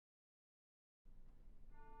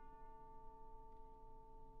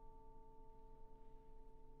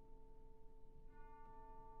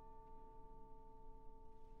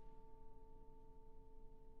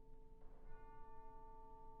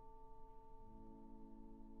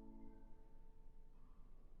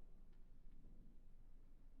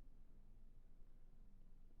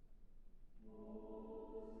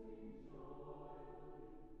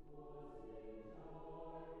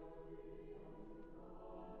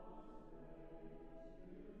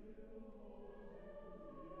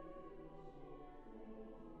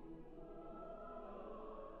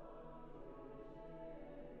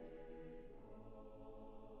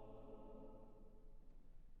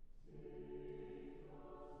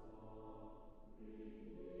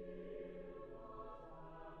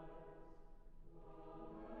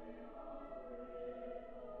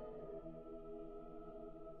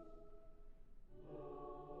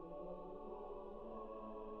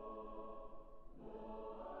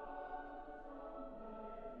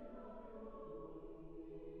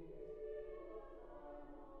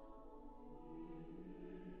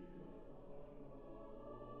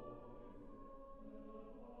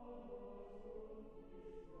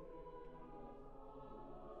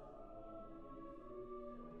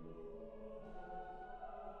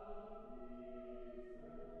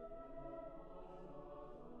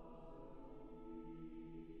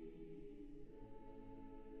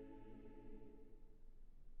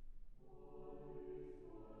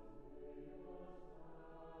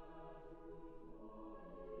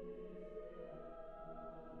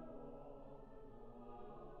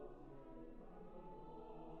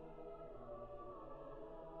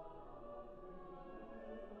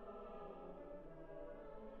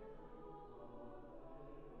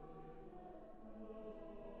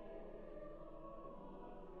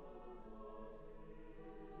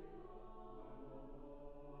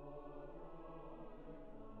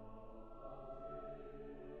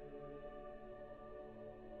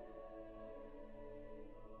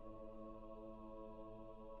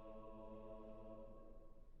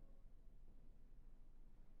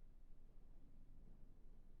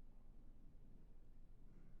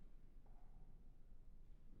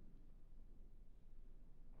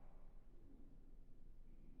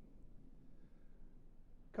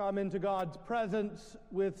come into God's presence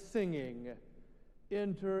with singing,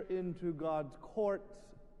 enter into God's courts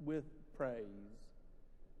with praise.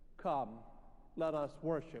 Come, let us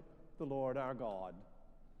worship the Lord our God.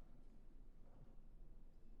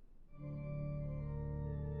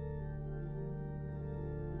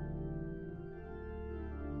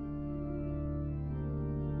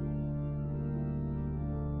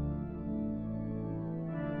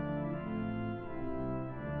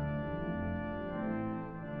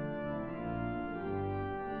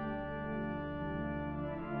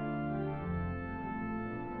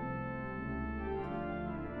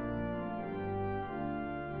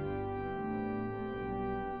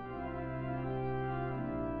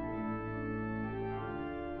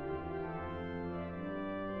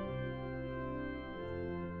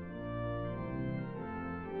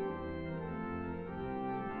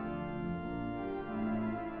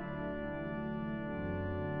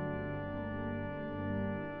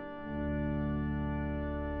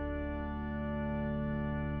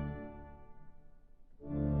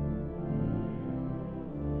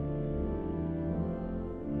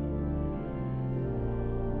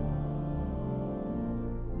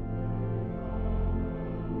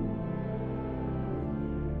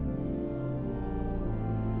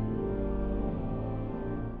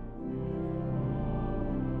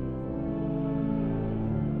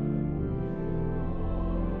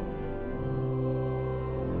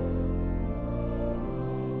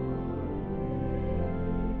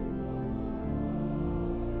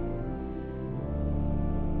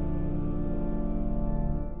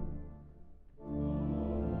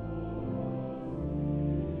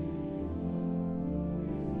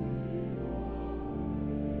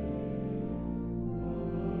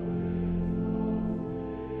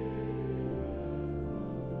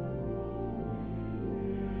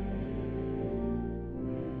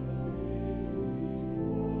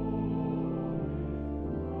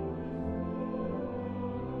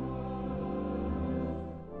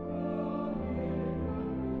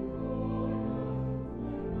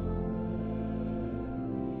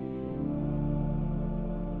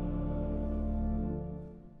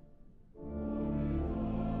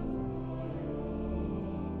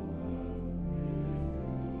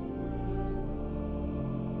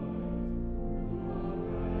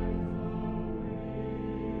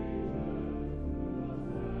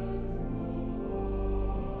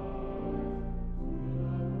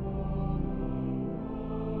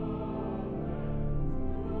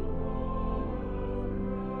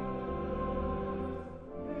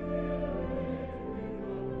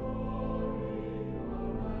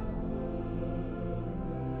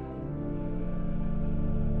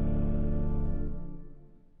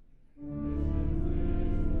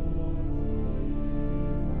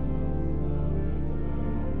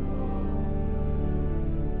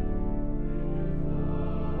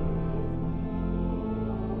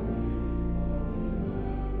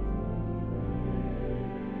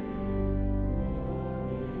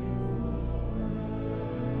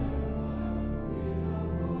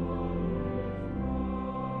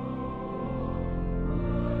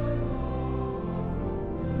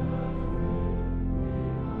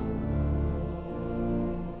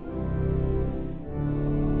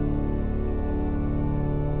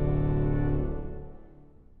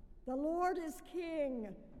 Is King.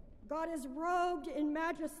 God is robed in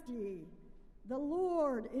majesty. The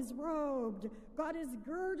Lord is robed. God is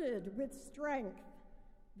girded with strength.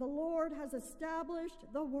 The Lord has established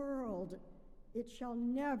the world. It shall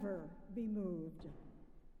never be moved.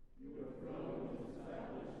 Your throne is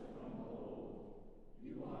established from old.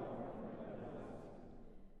 You are forever.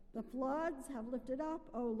 The floods have lifted up,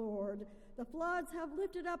 O Lord. The floods have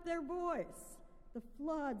lifted up their voice. The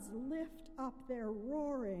floods lift up their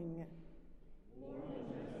roaring. More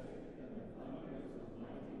majestic than the thunders of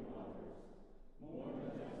mighty waters, more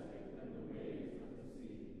majestic than the waves of the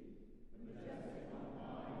sea. Majestic on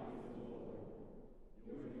high is the Lord.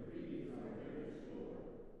 Your decrees are very sure.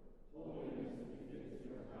 Holiness befits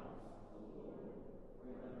your house, O Lord,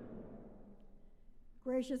 forevermore.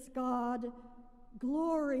 Gracious God,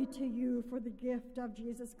 glory to you for the gift of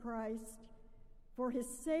Jesus Christ, for his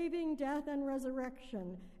saving death and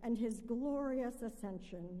resurrection, and his glorious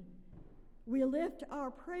ascension. We lift our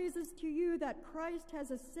praises to you that Christ has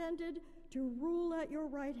ascended to rule at your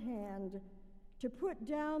right hand, to put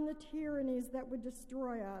down the tyrannies that would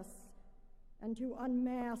destroy us, and to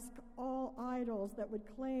unmask all idols that would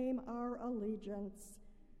claim our allegiance.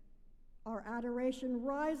 Our adoration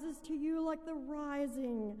rises to you like the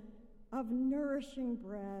rising of nourishing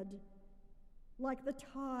bread, like the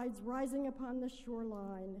tides rising upon the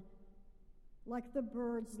shoreline. like the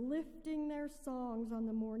birds lifting their songs on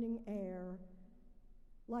the morning air,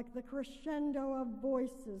 like the crescendo of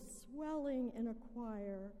voices swelling in a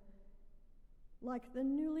choir, like the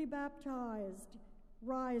newly baptized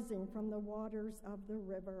rising from the waters of the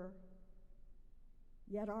river.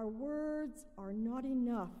 Yet our words are not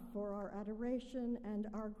enough for our adoration and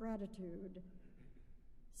our gratitude,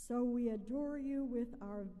 so we adore you with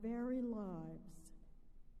our very lives.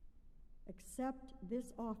 Accept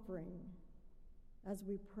this offering as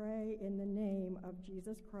we pray in the name of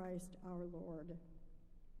Jesus Christ our Lord.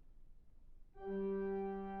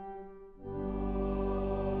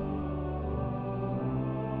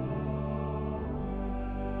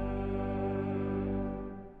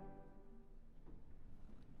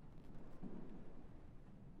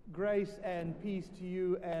 Grace and peace to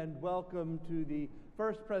you, and welcome to the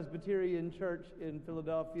First Presbyterian Church in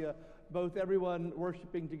Philadelphia, both everyone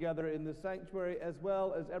worshiping together in the sanctuary as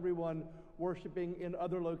well as everyone worshiping in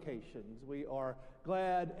other locations. We are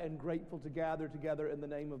glad and grateful to gather together in the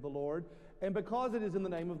name of the Lord. And because it is in the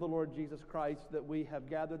name of the Lord Jesus Christ that we have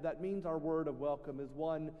gathered, that means our word of welcome is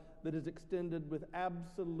one that is extended with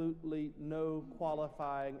absolutely no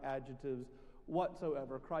qualifying adjectives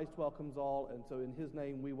whatsoever. Christ welcomes all, and so in his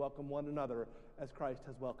name we welcome one another as Christ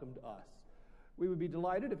has welcomed us. We would be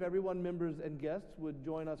delighted if everyone, members and guests, would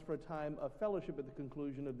join us for a time of fellowship at the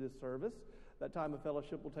conclusion of this service. That time of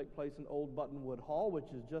fellowship will take place in Old Buttonwood Hall, which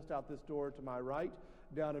is just out this door to my right,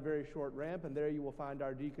 down a very short ramp, and there you will find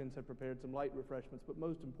our deacons have prepared some light refreshments, but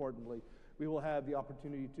most importantly, we will have the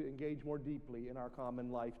opportunity to engage more deeply in our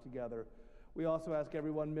common life together. We also ask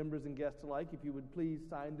everyone, members and guests alike, if you would please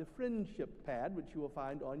sign the friendship pad, which you will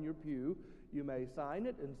find on your pew. You may sign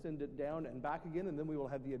it and send it down and back again, and then we will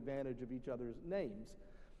have the advantage of each other's names.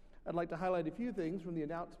 I'd like to highlight a few things from the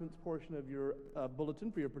announcements portion of your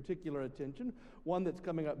bulletin for your particular attention. One that's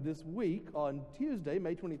coming up this week on Tuesday,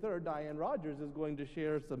 May 23rd, Diane Rogers is going to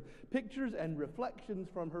share some pictures and reflections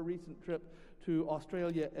from her recent trip to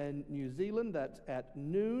Australia and New Zealand. That's at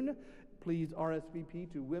noon. Please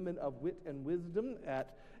RSVP to Women of Wit and Wisdom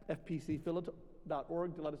at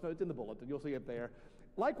fpcphilip.org to let us know. It's in the bulletin. You'll see it there.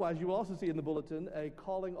 Likewise, you will also see in the bulletin a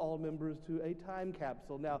calling all members to a time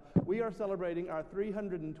capsule. Now, we are celebrating our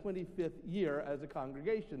 325th year as a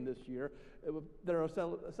congregation this year. There are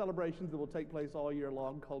celebrations that will take place all year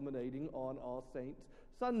long, culminating on All Saints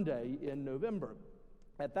Sunday in November.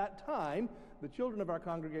 At that time, the children of our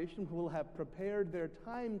congregation will have prepared their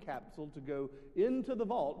time capsule to go into the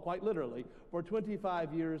vault, quite literally, for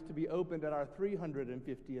 25 years to be opened at our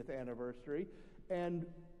 350th anniversary, and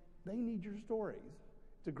they need your stories.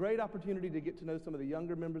 It's a great opportunity to get to know some of the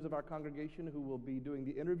younger members of our congregation who will be doing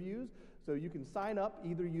the interviews, so you can sign up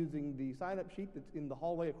either using the sign-up sheet that's in the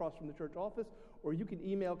hallway across from the church office, or you can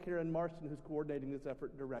email Karen Marston, who's coordinating this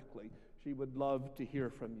effort, directly. She would love to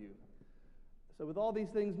hear from you. So with all these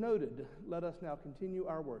things noted, let us now continue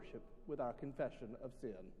our worship with our confession of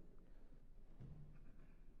sin.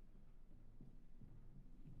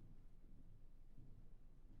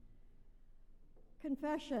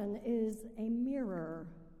 Confession is a mirror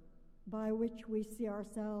by which we see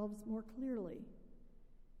ourselves more clearly.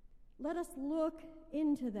 Let us look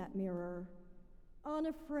into that mirror,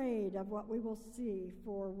 unafraid of what we will see,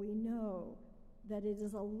 for we know that it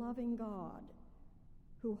is a loving God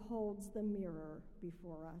who holds the mirror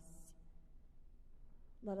before us.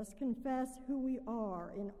 Let us confess who we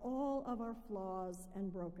are in all of our flaws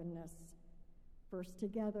and brokenness, first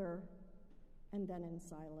together and then in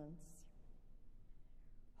silence.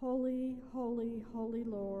 Holy, holy, holy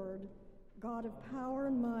Lord, God of power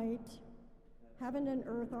and might, heaven and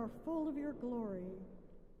earth are full of your glory.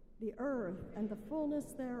 The earth and the fullness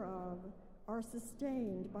thereof are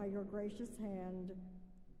sustained by your gracious hand.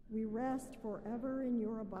 We rest forever in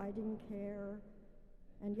your abiding care,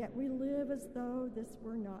 and yet we live as though this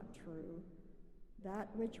were not true. That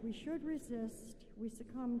which we should resist, we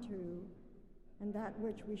succumb to, and that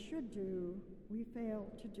which we should do, we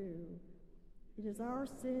fail to do. It is our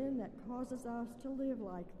sin that causes us to live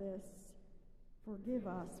like this. Forgive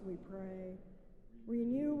us, we pray.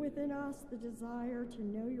 Renew within us the desire to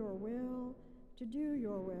know your will, to do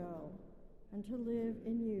your will, and to live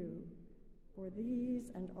in you. For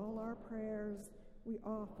these and all our prayers we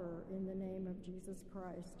offer in the name of Jesus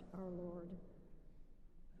Christ, our Lord.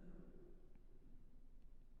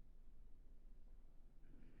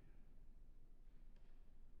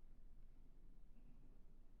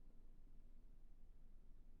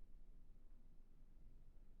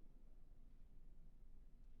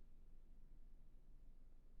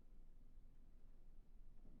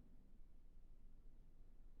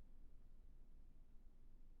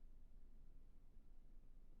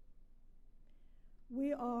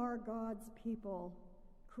 God's people,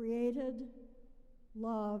 created,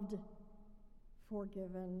 loved,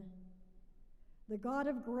 forgiven. The God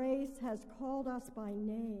of grace has called us by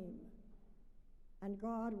name, and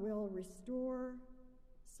God will restore,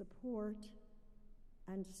 support,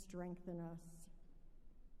 and strengthen us.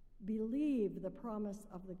 Believe the promise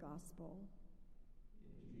of the gospel.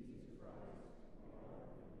 In Jesus Christ, our Lord.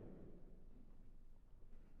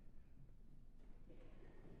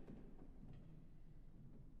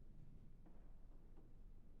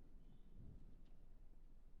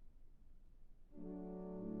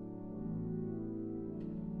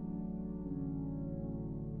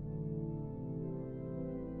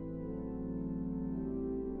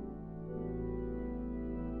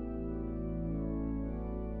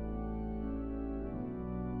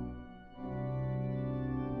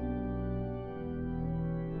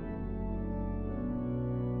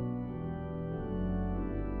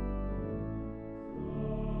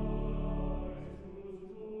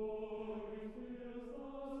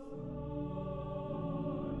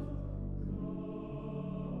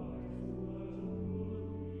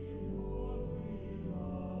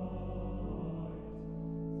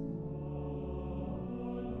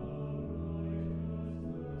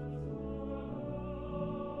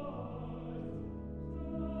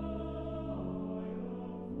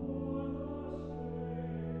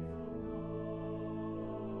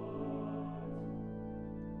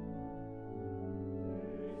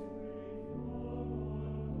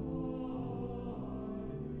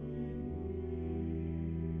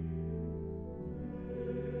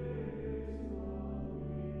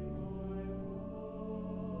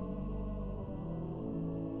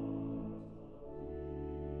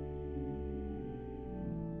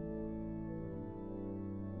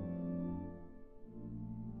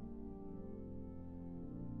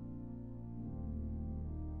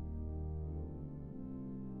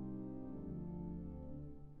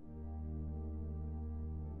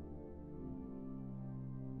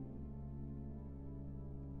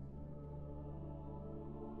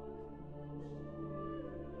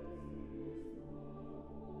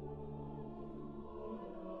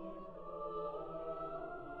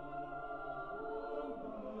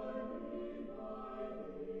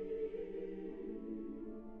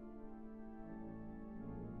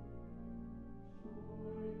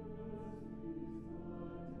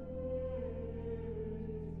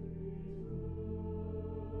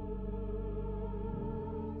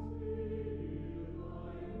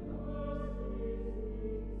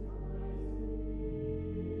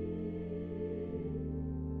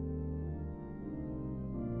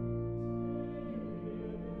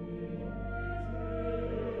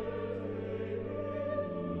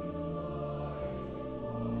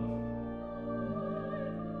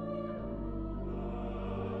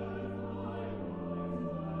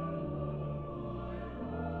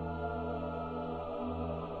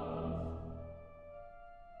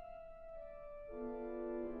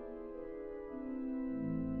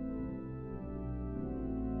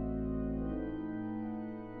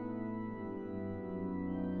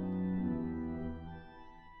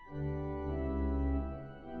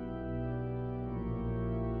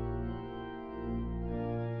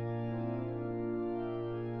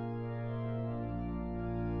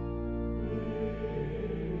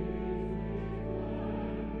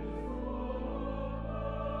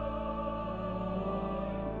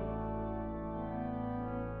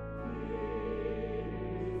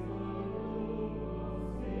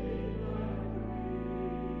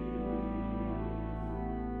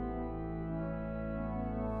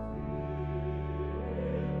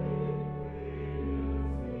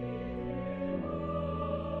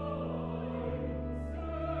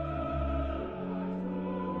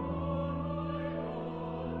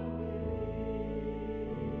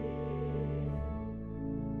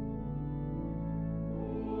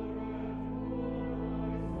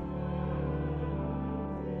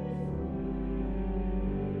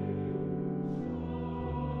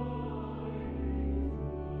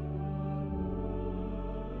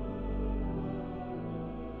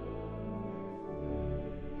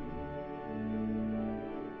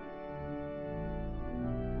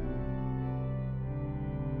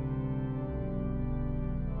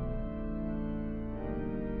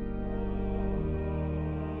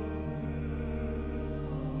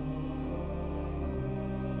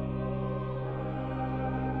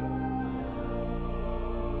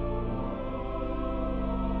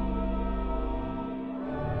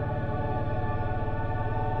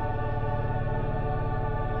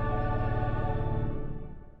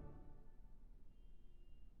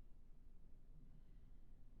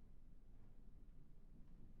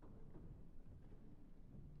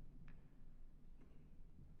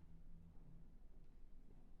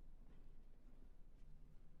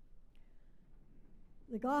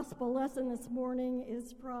 The gospel lesson this morning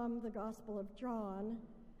is from the Gospel of John.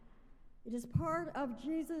 It is part of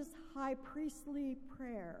Jesus' high priestly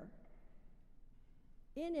prayer.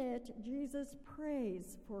 In it, Jesus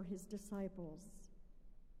prays for his disciples,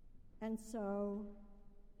 and so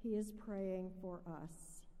he is praying for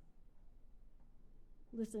us.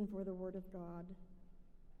 Listen for the word of God.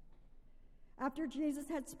 After Jesus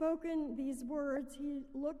had spoken these words, he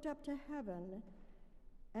looked up to heaven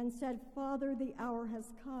and said, "Father, the hour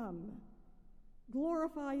has come.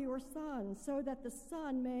 Glorify your Son, so that the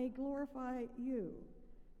Son may glorify you,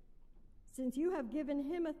 since you have given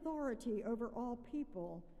him authority over all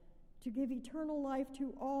people to give eternal life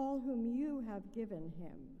to all whom you have given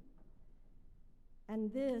him.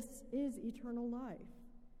 And this is eternal life,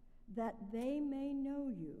 that they may know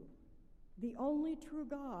you, the only true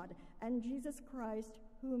God, and Jesus Christ,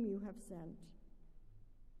 whom you have sent.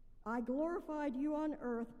 I glorified you on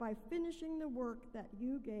earth by finishing the work that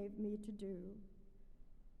you gave me to do.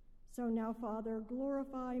 So now, Father,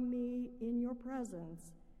 glorify me in your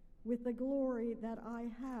presence with the glory that I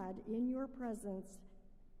had in your presence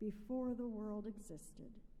before the world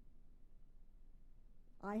existed.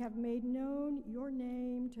 I have made known your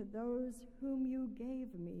name to those whom you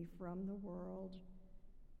gave me from the world.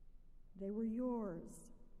 They were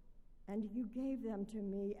yours, and you gave them to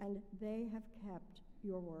me, and they have kept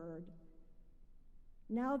your word.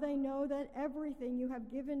 Now they know that everything you have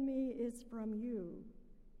given me is from you.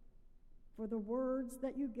 For the words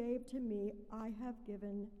that you gave to me, I have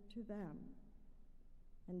given to them,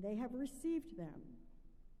 and they have received them,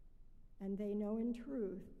 and they know in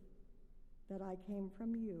truth that I came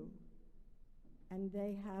from you, and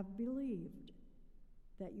they have believed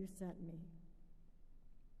that you sent me.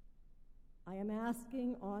 I am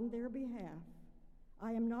asking on their behalf.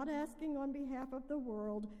 I am not asking on behalf of the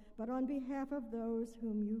world, but on behalf of those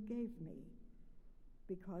whom you gave me,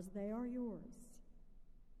 because they are yours.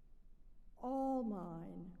 All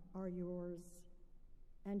mine are yours,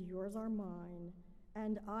 and yours are mine,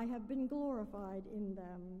 and I have been glorified in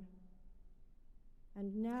them.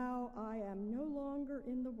 And now I am no longer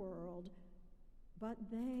in the world, but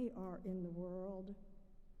they are in the world,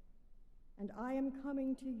 and I am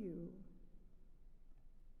coming to you.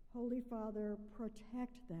 Holy Father,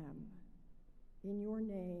 protect them in your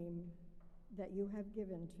name that you have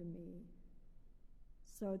given to me,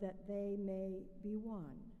 so that they may be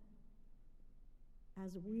one,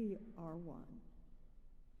 as we are one.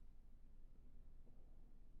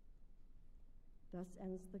 Thus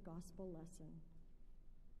ends the gospel lesson.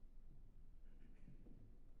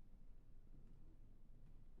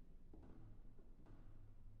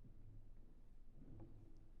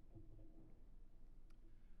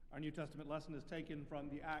 Our New Testament lesson is taken from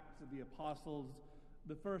the Acts of the Apostles,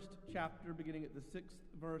 the first chapter beginning at the 6th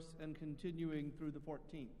verse and continuing through the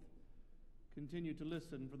 14th. Continue to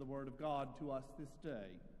listen for the word of God to us this day.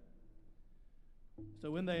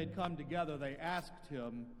 So when they had come together, they asked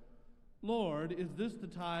him, "Lord, is this the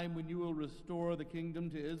time when you will restore the kingdom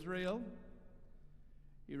to Israel?"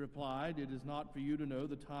 He replied, "It is not for you to know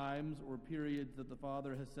the times or periods that the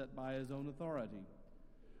Father has set by his own authority.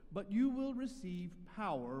 But you will receive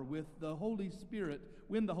power with the Holy Spirit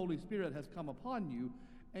when the Holy Spirit has come upon you,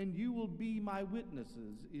 and you will be my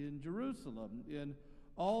witnesses in Jerusalem, in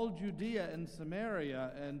all Judea and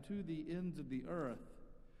Samaria, and to the ends of the earth."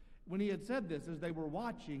 When he had said this, as they were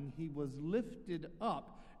watching, he was lifted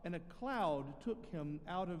up, and a cloud took him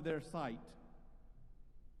out of their sight.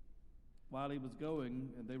 While he was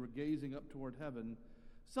going, and they were gazing up toward heaven,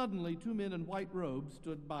 suddenly 2 men in white robes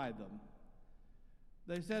stood by them.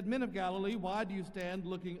 They said, "Men of Galilee, why do you stand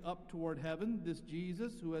looking up toward heaven? This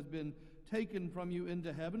Jesus, who has been taken from you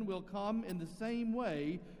into heaven, will come in the same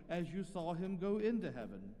way as you saw him go into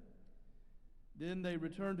heaven." Then they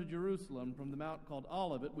returned to Jerusalem from the mount called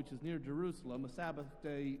Olivet, which is near Jerusalem, a Sabbath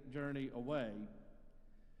day journey away.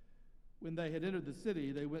 When they had entered the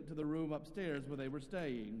city, they went to the room upstairs where they were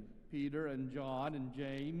staying. Peter and John and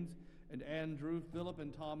James and Andrew, Philip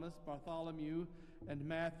and Thomas, Bartholomew and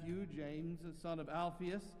Matthew, James, the son of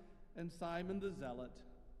Alphaeus, and Simon the Zealot,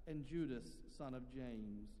 and Judas, son of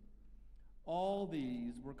James. All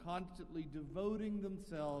these were constantly devoting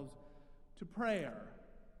themselves to prayer,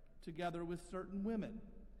 together with certain women,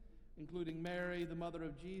 including Mary, the mother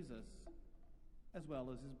of Jesus, as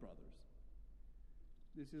well as his brothers.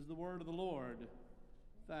 This is the word of the Lord.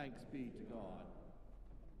 Thanks be to God.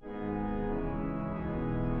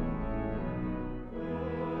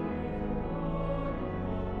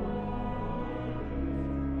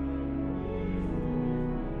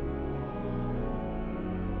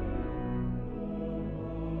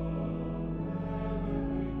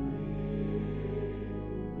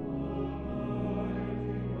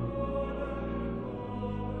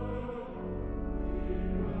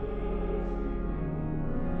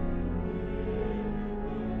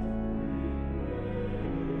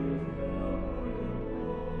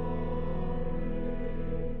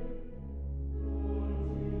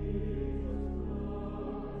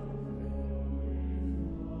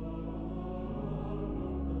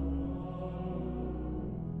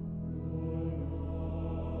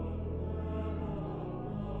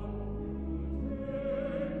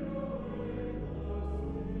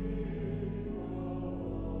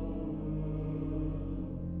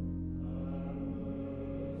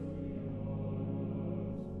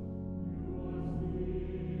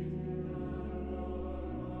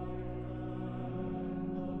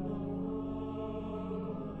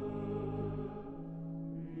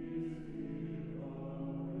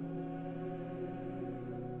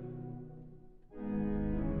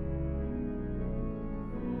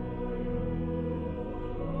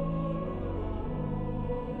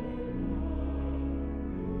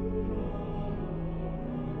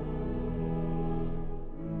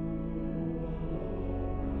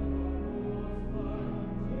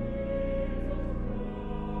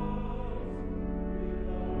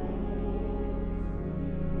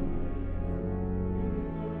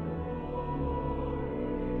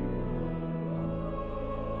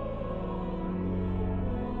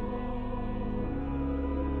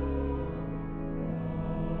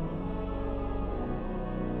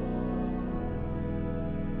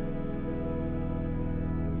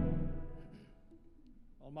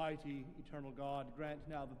 Almighty, eternal God, grant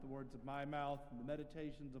now that the words of my mouth and the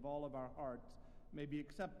meditations of all of our hearts may be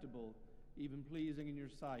acceptable, even pleasing in your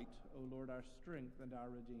sight, O Lord, our strength and our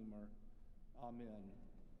Redeemer. Amen.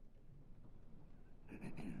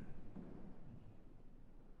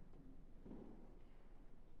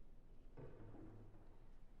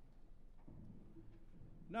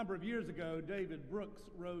 A number of years ago, David Brooks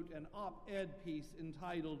wrote an op-ed piece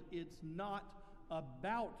entitled, "It's Not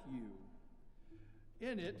About You."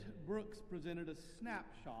 In it, Brooks presented a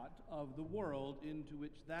snapshot of the world into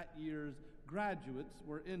which that year's graduates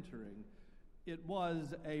were entering. It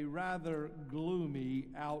was a rather gloomy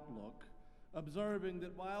outlook, observing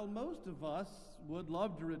that while most of us would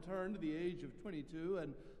love to return to the age of 22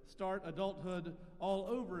 and start adulthood all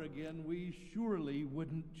over again, we surely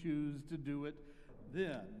wouldn't choose to do it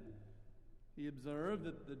then. He observed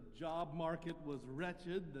that the job market was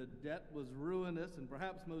wretched, the debt was ruinous, and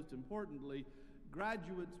perhaps most importantly,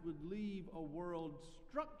 graduates would leave a world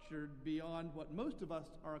structured beyond what most of us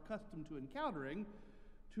are accustomed to encountering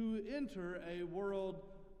to enter a world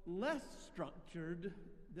less structured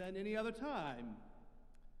than any other time.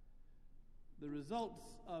 The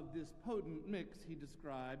results of this potent mix he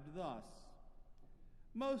described thus: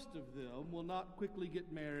 most of them will not quickly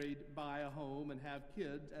get married, buy a home, and have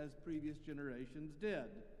kids as previous generations did.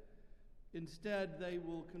 Instead, they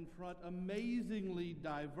will confront amazingly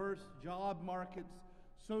diverse job markets,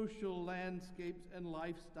 social landscapes, and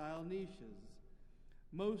lifestyle niches.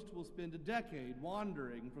 Most will spend a decade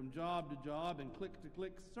wandering from job to job and click to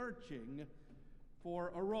click searching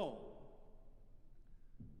for a role.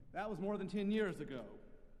 That was more than 10 years ago.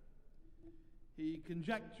 He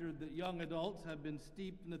conjectured that young adults have been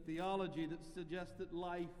steeped in a theology that suggests that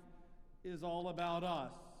life is all about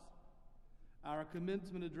us. Our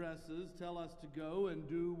commencement addresses tell us to go and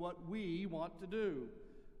do what we want to do,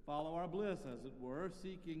 follow our bliss, as it were,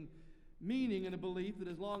 seeking meaning in a belief that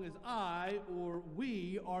as long as I or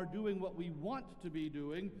we are doing what we want to be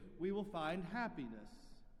doing, we will find happiness.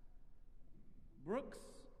 Brooks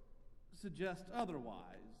suggests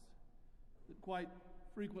otherwise, that quite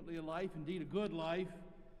frequently a life, indeed a good life,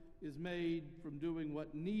 is made from doing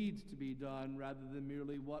what needs to be done rather than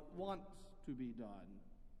merely what wants to be done.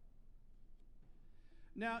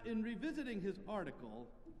 Now, in revisiting his article,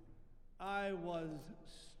 I was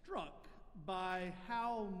struck by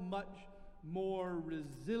how much more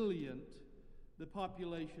resilient the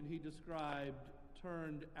population he described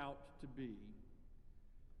turned out to be,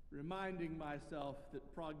 reminding myself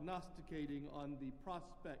that prognosticating on the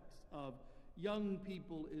prospects of young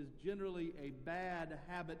people is generally a bad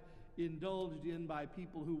habit indulged in by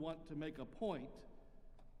people who want to make a point.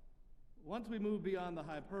 Once we move beyond the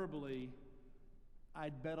hyperbole,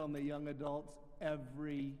 I'd bet on the young adults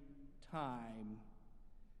every time.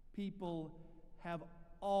 People have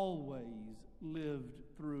always lived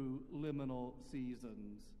through liminal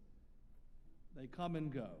seasons. They come and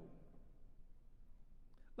go.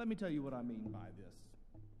 Let me tell you what I mean by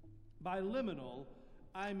this. By liminal,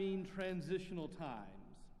 I mean transitional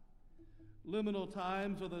times. Liminal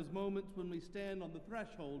times are those moments when we stand on the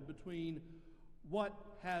threshold between what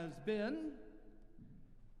has been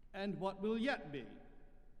and what will yet be.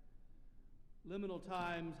 Liminal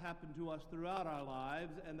times happen to us throughout our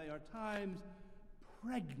lives, and they are times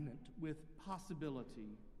pregnant with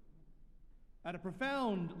possibility. At a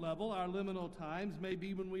profound level, our liminal times may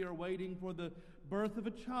be when we are waiting for the birth of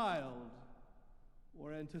a child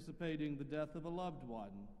or anticipating the death of a loved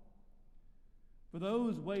one. For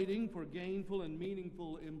those waiting for gainful and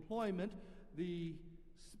meaningful employment, the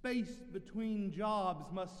space between jobs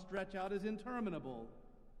must stretch out as interminable.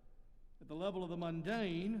 At the level of the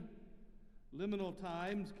mundane, liminal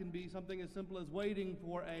times can be something as simple as waiting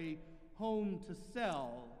for a home to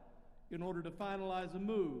sell in order to finalize a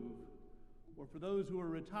move. Or for those who are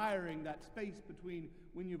retiring, that space between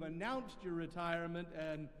when you've announced your retirement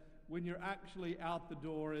and when you're actually out the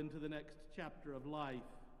door into the next chapter of life.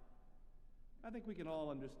 I think we can all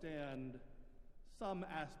understand some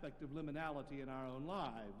aspect of liminality in our own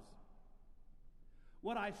lives.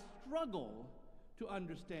 What I struggle to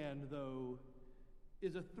understand, though,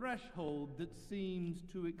 is a threshold that seems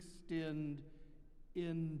to extend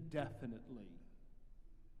indefinitely.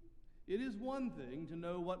 It is one thing to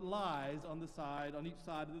know what lies on each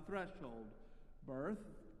side of the threshold: birth,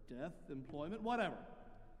 death, employment, whatever.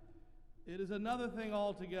 It is another thing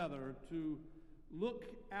altogether to look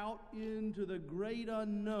out into the great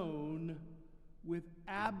unknown with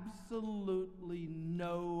absolutely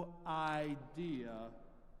no idea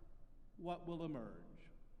what will emerge.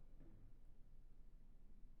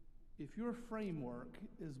 If your framework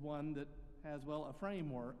is one that has, a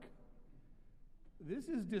framework, This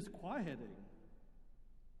is disquieting.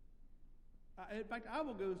 In fact, I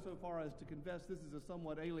will go so far as to confess this is a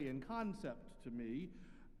somewhat alien concept to me.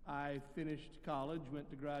 I finished college, went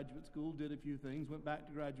to graduate school, did a few things, went back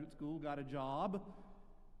to graduate school, got a job.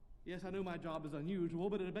 Yes, I know my job is unusual,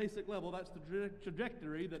 but at a basic level, that's the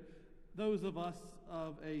trajectory that those of us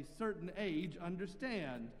of a certain age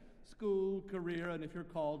understand. School, career, and if you're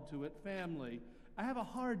called to it, family. I have a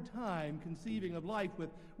hard time conceiving of life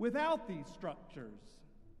without these structures.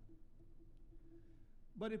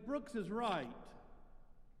 But if Brooks is right,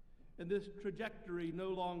 and this trajectory no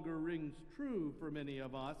longer rings true for many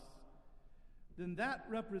of us, then that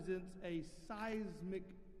represents a seismic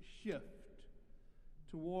shift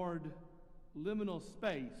toward liminal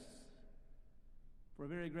space for a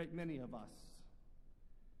very great many of us.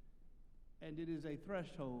 And it is a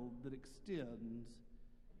threshold that extends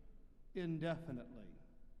indefinitely.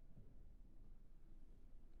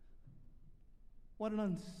 What an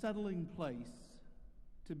unsettling place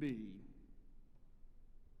to be.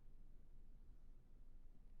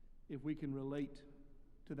 If we can relate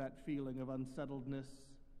to that feeling of unsettledness,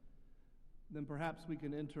 then perhaps we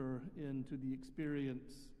can enter into the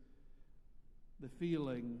experience, the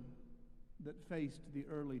feeling that faced the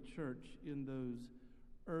early church in those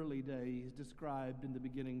early days described in the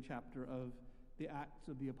beginning chapter of the Acts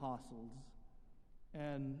of the Apostles,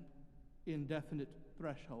 an indefinite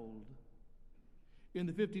threshold. In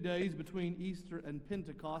the 50 days between Easter and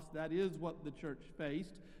Pentecost, that is what the church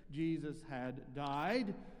faced. Jesus had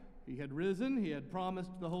died, he had risen, he had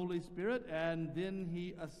promised the Holy Spirit, and then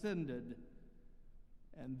he ascended.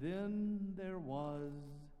 And then there was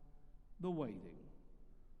the waiting,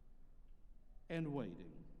 and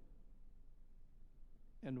waiting,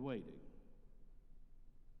 and waiting.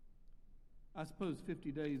 I suppose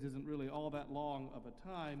 50 days isn't really all that long of a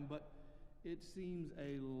time, but it seems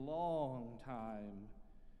a long time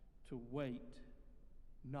to wait,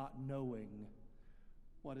 not knowing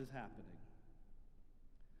what is happening.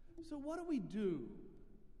 So what do we do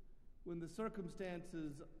when the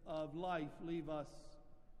circumstances of life leave us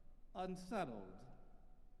unsettled?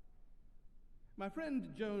 My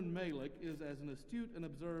friend Joan Malick is as an astute an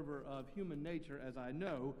observer of human nature as I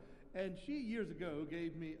know, and she years ago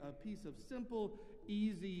gave me a piece of simple,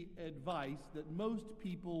 easy advice that most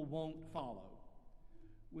people won't follow.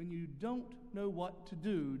 When you don't know what to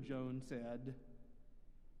do, Joan said,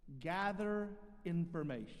 gather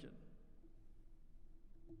information.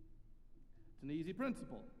 It's an easy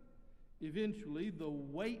principle. Eventually, the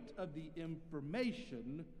weight of the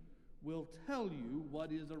information will tell you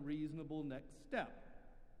what is a reasonable next step.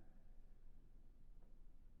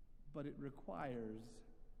 But it requires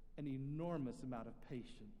an enormous amount of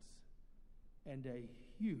patience and a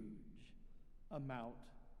huge amount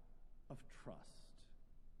of trust.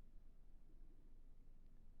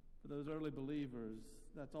 For those early believers,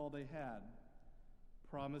 that's all they had.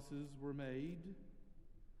 Promises were made,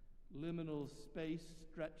 liminal space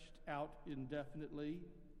stretched out indefinitely,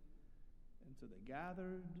 and so they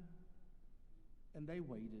gathered, and they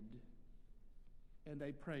waited, and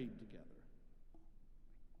they prayed together.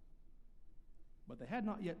 But they had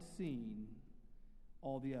not yet seen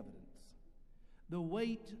all the evidence. The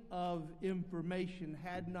weight of information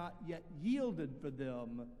had not yet yielded for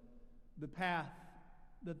them the path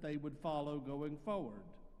that they would follow going forward.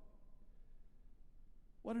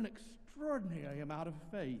 What an extraordinary amount of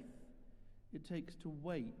faith it takes to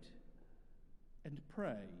wait and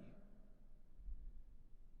pray.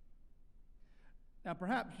 Now,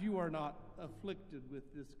 perhaps you are not afflicted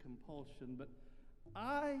with this compulsion, but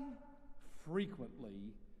I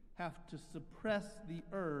frequently have to suppress the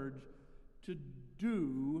urge to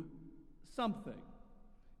do something,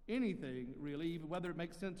 anything really, whether it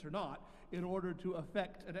makes sense or not, in order to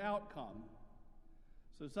affect an outcome.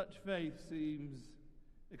 So such faith seems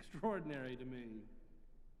extraordinary to me.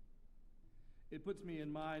 It puts me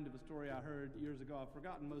in mind of a story I heard years ago. I've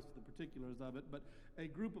forgotten most of the particulars of it, but a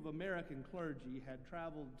group of American clergy had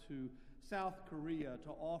traveled to South Korea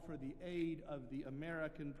to offer the aid of the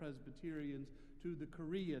American Presbyterians to the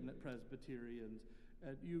Korean Presbyterians.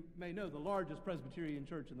 You may know the largest Presbyterian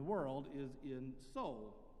church in the world is in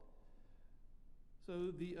Seoul.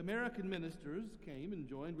 So the American ministers came and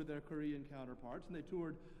joined with their Korean counterparts, and they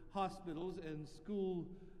toured hospitals and school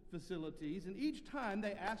facilities, and each time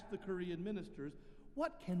they asked the Korean ministers,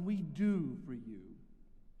 "What can we do for you?"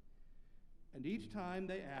 And each time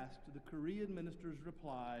they asked, the Korean ministers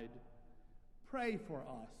replied, "Pray for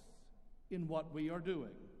us in what we are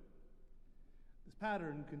doing." This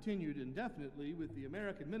pattern continued indefinitely, with the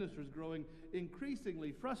American ministers growing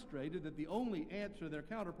increasingly frustrated that the only answer their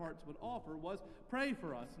counterparts would offer was pray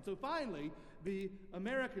for us. And so finally, the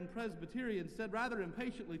American Presbyterians said rather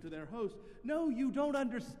impatiently to their host, "No, you don't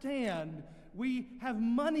understand. We have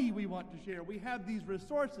money we want to share. We have these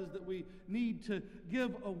resources that we need to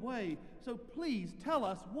give away. So please tell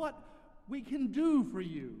us what we can do for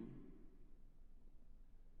you."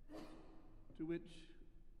 To which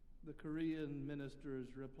the Korean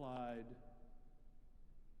ministers replied,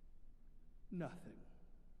 "Nothing.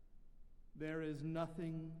 There is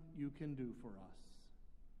nothing you can do for us,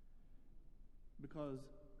 because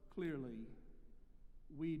clearly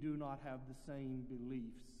we do not have the same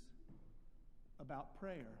beliefs about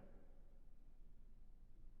prayer."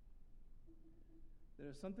 There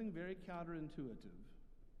is something very counterintuitive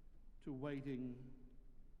to waiting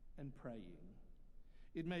and praying.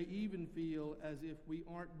 It may even feel as if we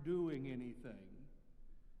aren't doing anything,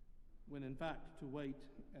 when in fact to wait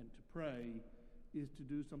and to pray is to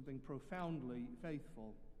do something profoundly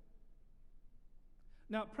faithful.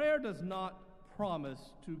 Now, prayer does not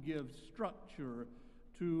promise to give structure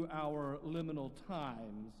to our liminal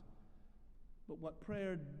times, but what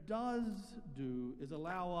prayer does do is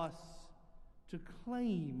allow us to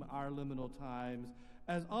claim our liminal times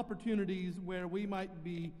as opportunities where we might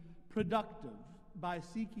be productive by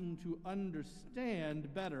seeking to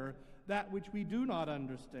understand better that which we do not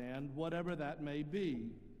understand, whatever that may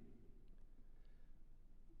be.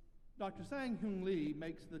 Dr. Sang-Hyun Lee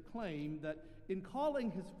makes the claim that in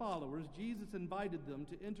calling his followers, Jesus invited them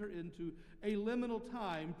to enter into a liminal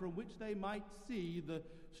time from which they might see the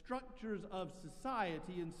structures of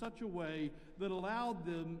society in such a way that allowed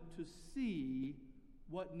them to see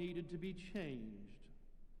what needed to be changed.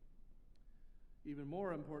 Even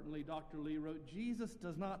more importantly, Dr. Lee wrote, Jesus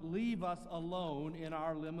does not leave us alone in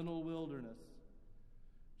our liminal wilderness.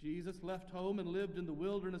 Jesus left home and lived in the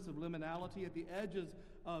wilderness of liminality at the edges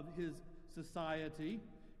of his society,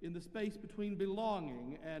 in the space between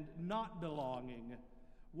belonging and not belonging.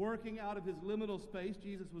 Working out of his liminal space,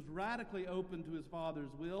 Jesus was radically open to his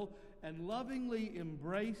Father's will and lovingly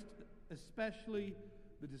embraced especially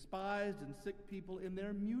the despised and sick people in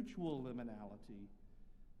their mutual liminality,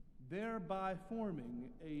 thereby forming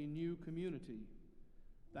a new community,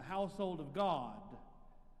 the household of God,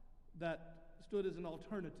 that stood as an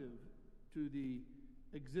alternative to the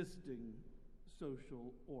existing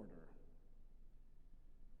social order.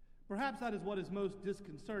 Perhaps that is what is most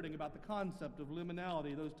disconcerting about the concept of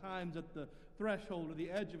liminality, those times at the threshold or the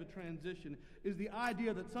edge of a transition, is the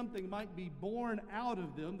idea that something might be born out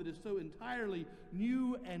of them that is so entirely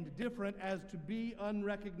new and different as to be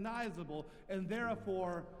unrecognizable, and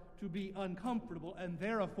therefore to be uncomfortable, and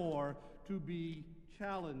therefore to be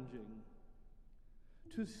challenging.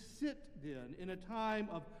 To sit then in a time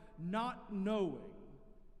of not knowing,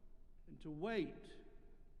 and to wait,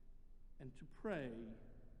 and to pray,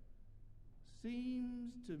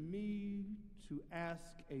 seems to me to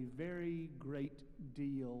ask a very great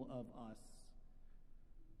deal of us.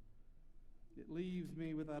 It leaves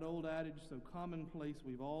me with that old adage so commonplace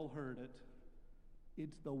we've all heard it,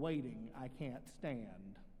 it's the waiting I can't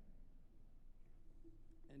stand.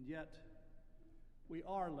 And yet, we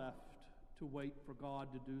are left to wait for God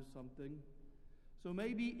to do something. So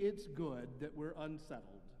maybe it's good that we're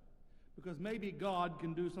unsettled, because maybe God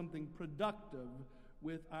can do something productive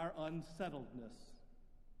with our unsettledness.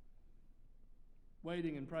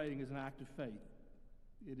 Waiting and praying is an act of faith.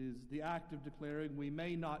 It is the act of declaring we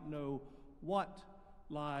may not know what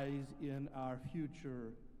lies in our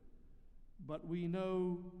future, but we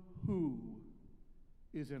know who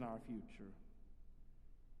is in our future.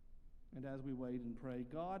 And as we wait and pray,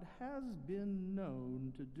 God has been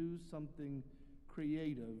known to do something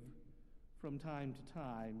creative from time to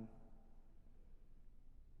time.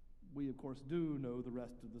 We, of course, do know the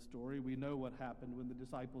rest of the story. We know what happened when the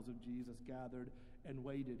disciples of Jesus gathered and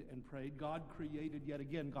waited and prayed. God created yet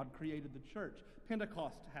again. God created the church.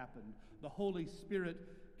 Pentecost happened. The Holy Spirit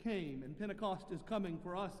came, and Pentecost is coming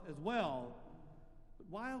for us as well. But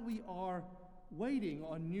while we are waiting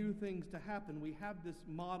on new things to happen, we have this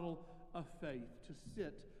model of faith to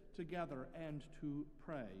sit together and to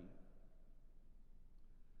pray.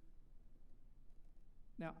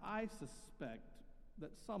 Now, I suspect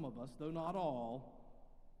that some of us, though not all,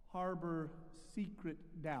 harbor secret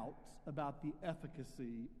doubts about the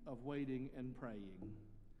efficacy of waiting and praying.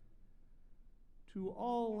 To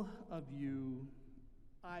all of you,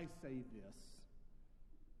 I say this: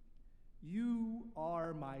 you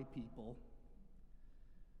are my people.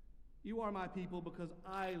 You are my people because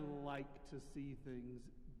I like to see things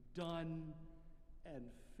done and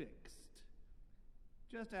fixed.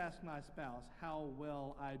 Just ask my spouse how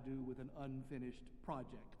well I do with an unfinished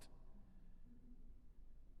project.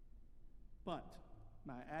 But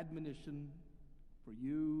my admonition for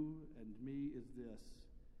you and me is this: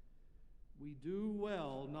 we do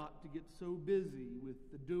well not to get so busy with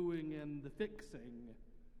the doing and the fixing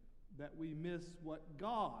that we miss what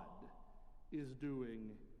God is doing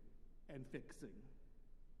and fixing.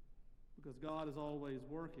 Because God is always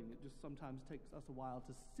working. It just sometimes takes us a while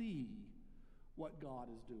to see what God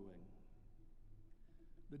is doing.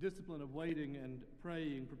 The discipline of waiting and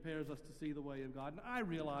praying prepares us to see the way of God. And I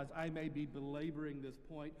realize I may be belaboring this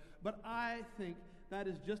point, but I think that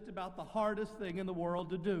is just about the hardest thing in the world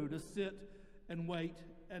to do, to sit and wait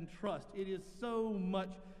and trust. It is so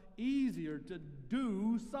much easier to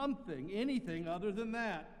do something, anything other than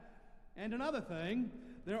that. And another thing,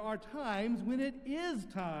 there are times when it is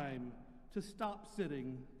time to stop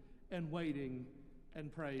sitting and waiting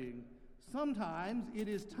and praying. Sometimes it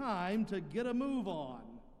is time to get a move on.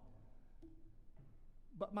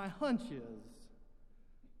 But my hunch is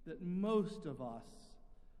that most of us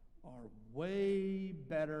are way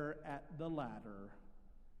better at the latter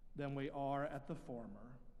than we are at the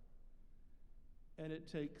former. And it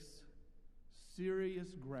takes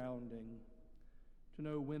serious grounding to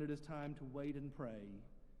know when it is time to wait and pray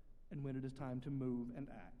and when it is time to move and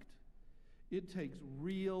act. It takes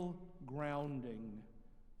real grounding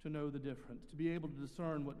to know the difference, to be able to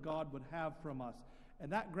discern what God would have from us.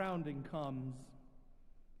 And that grounding comes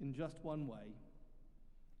in just one way.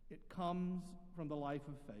 It comes from the life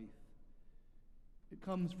of faith. It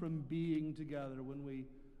comes from being together when we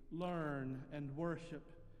learn and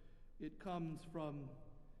worship. It comes from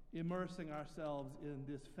immersing ourselves in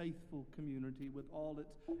this faithful community with all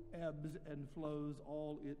its ebbs and flows,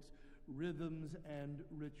 all its rhythms and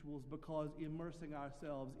rituals, because immersing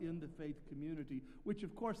ourselves in the faith community, which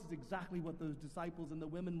of course is exactly what those disciples and the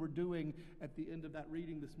women were doing at the end of that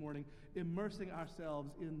reading this morning, immersing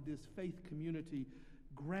ourselves in this faith community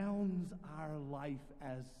grounds our life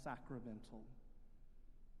as sacramental.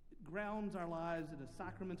 It grounds our lives in a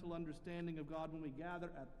sacramental understanding of God when we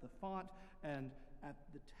gather at the font and at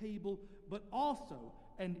the table, but also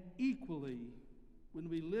and equally when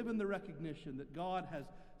we live in the recognition that God has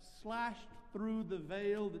slashed through the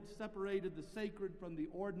veil that separated the sacred from the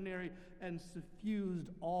ordinary and suffused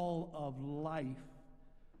all of life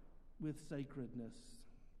with sacredness.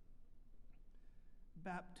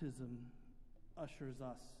 Baptism ushers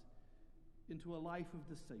us into a life of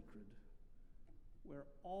the sacred, where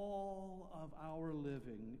all of our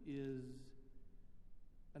living is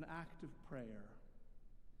an act of prayer,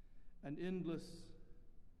 an endless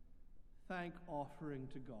thank offering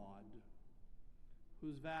to God,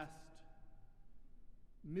 whose vast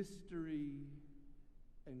mystery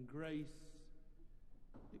and grace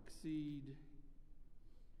exceed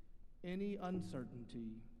any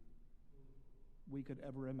uncertainty we could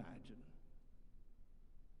ever imagine.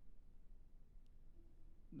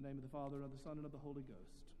 In the name of the Father, and of the Son, and of the Holy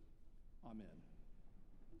Ghost. Amen.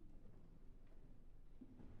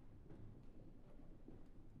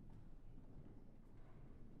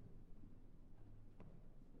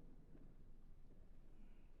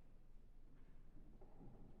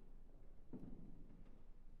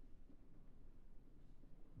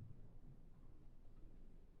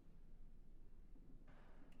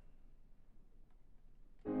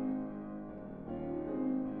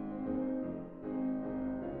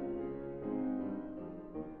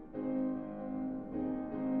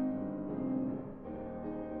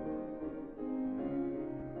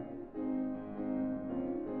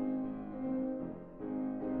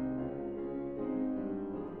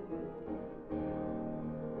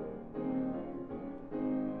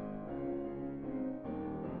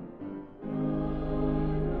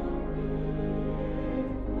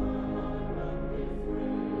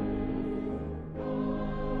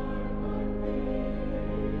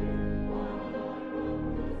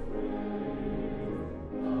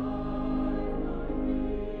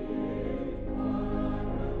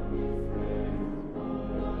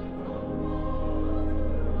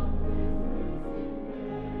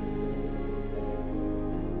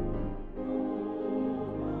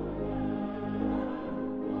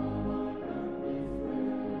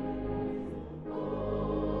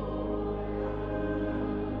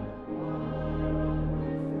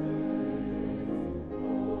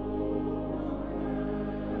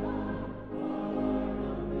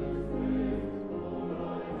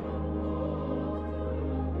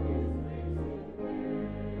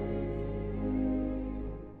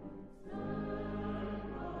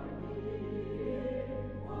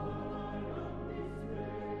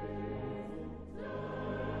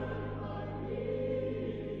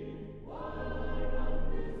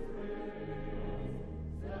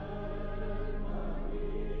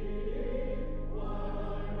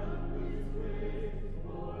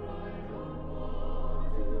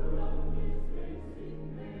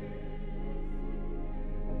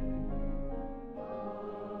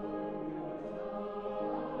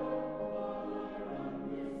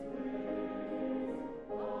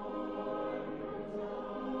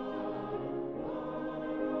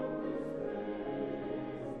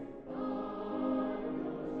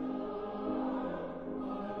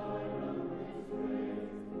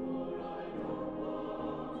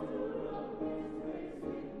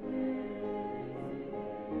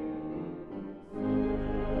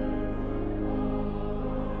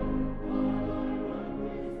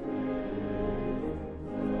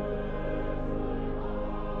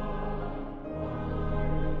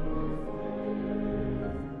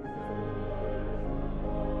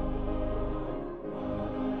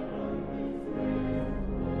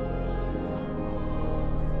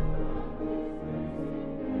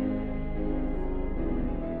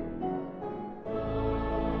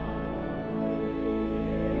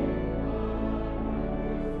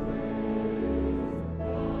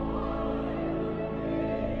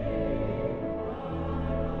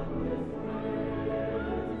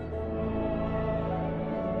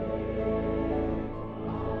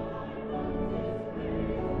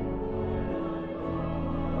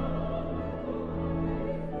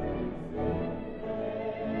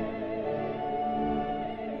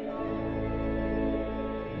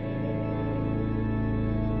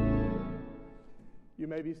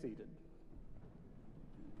 may be seated.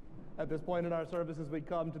 At this point in our services, we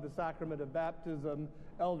come to the sacrament of baptism.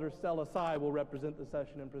 Elder Stella Sy will represent the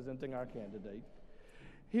session in presenting our candidate.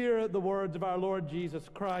 Hear the words of our Lord Jesus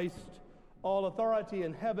Christ. All authority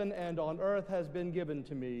in heaven and on earth has been given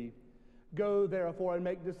to me. Go, therefore, and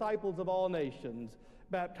make disciples of all nations,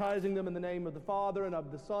 baptizing them in the name of the Father, and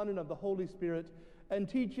of the Son, and of the Holy Spirit, and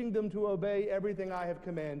teaching them to obey everything I have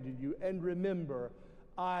commanded you. And remember,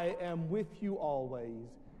 I am with you always,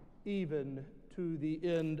 even to the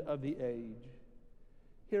end of the age.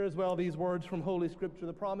 Hear as well these words from Holy Scripture.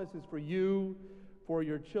 The promise is for you, for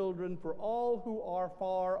your children, for all who are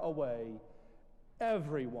far away,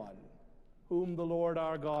 everyone whom the Lord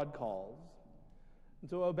our God calls. And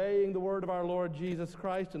so, obeying the word of our Lord Jesus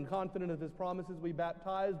Christ and confident of his promises, we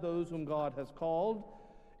baptize those whom God has called.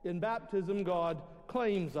 In baptism, God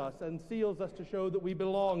claims us and seals us to show that we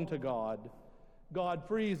belong to God. God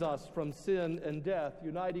frees us from sin and death,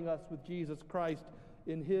 uniting us with Jesus Christ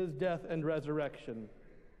in his death and resurrection.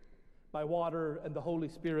 By water and the Holy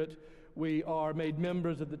Spirit, we are made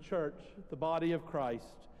members of the church, the body of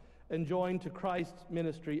Christ, and joined to Christ's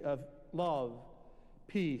ministry of love,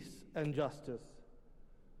 peace, and justice.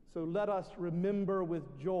 So let us remember with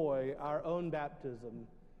joy our own baptism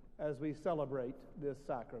as we celebrate this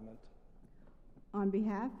sacrament. On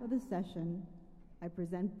behalf of the session, I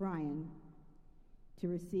present Brian to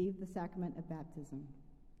receive the sacrament of baptism.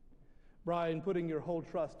 Brian, putting your whole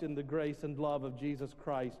trust in the grace and love of Jesus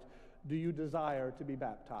Christ, do you desire to be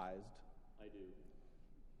baptized? I do.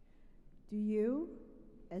 Do you,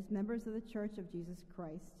 as members of the Church of Jesus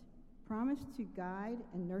Christ, promise to guide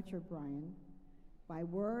and nurture Brian by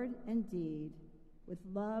word and deed with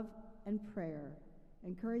love and prayer,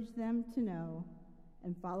 encourage them to know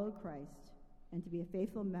and follow Christ, and to be a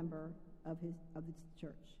faithful member of the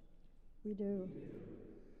church? We do.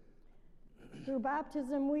 Through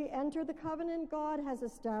baptism, we enter the covenant God has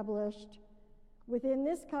established. Within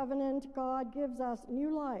this covenant, God gives us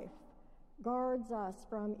new life, guards us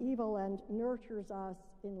from evil, and nurtures us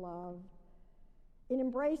in love. In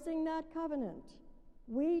embracing that covenant,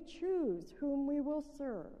 we choose whom we will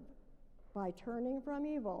serve by turning from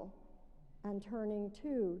evil and turning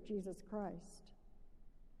to Jesus Christ.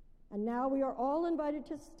 And now we are all invited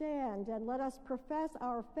to stand and let us profess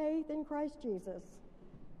our faith in Christ Jesus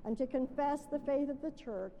and to confess the faith of the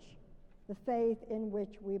church, the faith in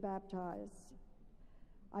which we baptize.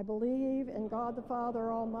 I believe in God the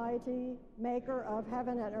Father Almighty, maker of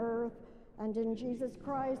heaven and earth, and in Jesus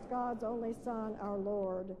Christ, God's only Son, our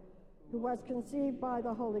Lord, who was conceived by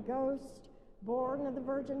the Holy Ghost, born of the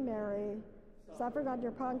Virgin Mary, suffered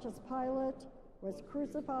under Pontius Pilate, was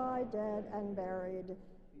crucified, dead, and buried.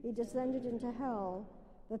 He descended into hell.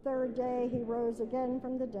 The third day he rose again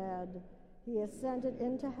from the dead. He ascended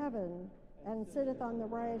into heaven and sitteth on the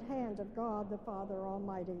right hand of God the Father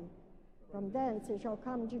Almighty. From thence he shall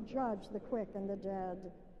come to judge the quick and the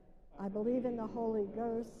dead. I believe in the Holy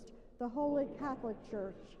Ghost, the Holy Catholic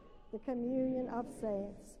Church, the communion of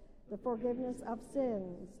saints, the forgiveness of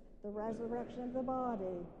sins, the resurrection of the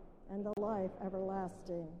body, and the life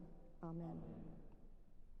everlasting. Amen.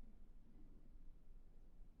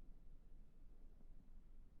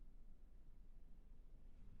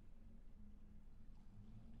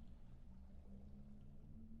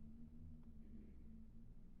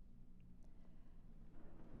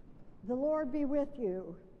 The Lord be with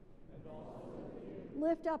you. And also with you.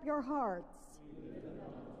 Lift up your hearts. We lift them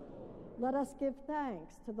up to the Lord. Let us give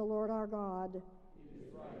thanks to the Lord our God. It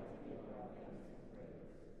is right to give our thanks and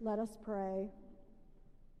praise. Let us pray.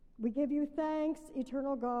 We give you thanks,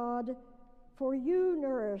 eternal God, for you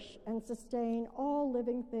nourish and sustain all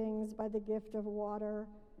living things by the gift of water.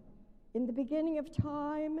 In the beginning of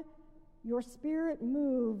time, your Spirit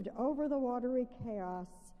moved over the watery chaos,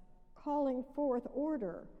 calling forth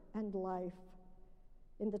order and life.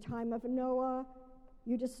 In the time of Noah,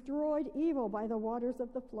 you destroyed evil by the waters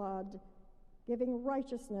of the flood, giving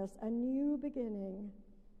righteousness a new beginning.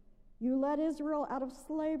 You led Israel out of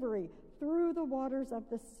slavery through the waters of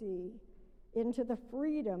the sea into the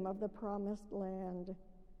freedom of the promised land.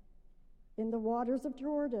 In the waters of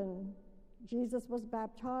Jordan, Jesus was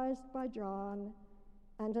baptized by John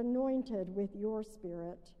and anointed with your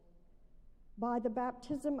Spirit. By the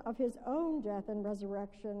baptism of his own death and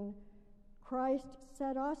resurrection, Christ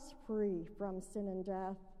set us free from sin and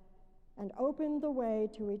death and opened the way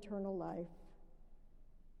to eternal life.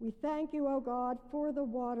 We thank you, O God, for the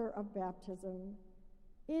water of baptism.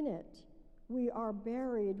 In it, we are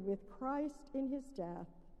buried with Christ in his death.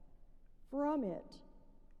 From it,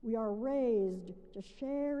 we are raised to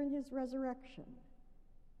share in his resurrection.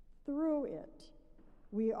 Through it,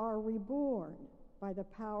 we are reborn by the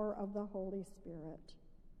power of the Holy Spirit.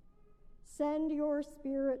 Send your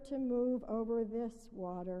Spirit to move over this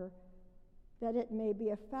water, that it may be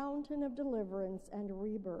a fountain of deliverance and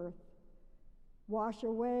rebirth. Wash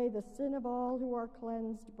away the sin of all who are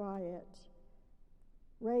cleansed by it.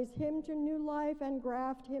 Raise him to new life and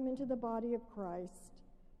graft him into the body of Christ.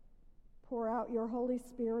 Pour out your Holy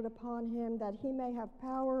Spirit upon him, that he may have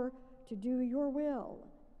power to do your will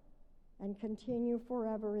and continue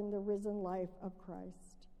forever in the risen life of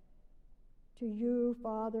Christ. To you,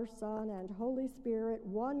 Father, Son, and Holy Spirit,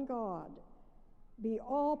 one God, be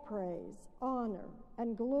all praise, honor,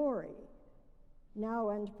 and glory, now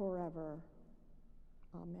and forever.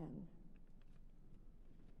 Amen.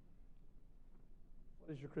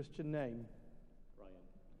 What is your Christian name? Brian.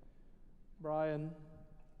 Brian,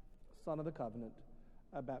 son of the covenant.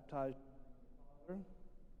 I baptize you in the Father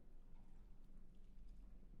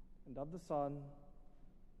and of the Son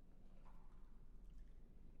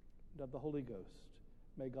and of the Holy Ghost.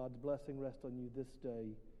 May God's blessing rest on you this day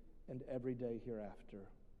and every day hereafter.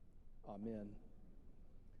 Amen.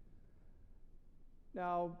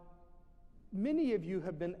 Now, many of you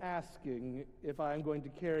have been asking if I'm going to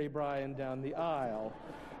carry Brian down the aisle.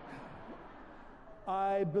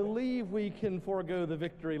 I believe we can forego the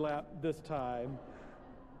victory lap this time,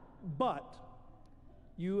 but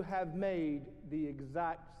you have made the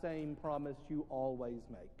exact same promise you always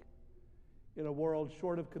make. In a world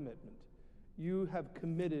short of commitment, you have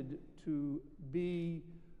committed to be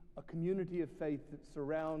a community of faith that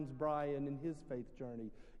surrounds Brian in his faith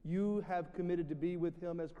journey. You have committed to be with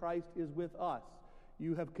him as Christ is with us.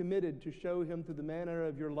 You have committed to show him through the manner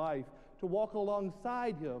of your life, to walk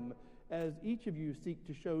alongside him as each of you seek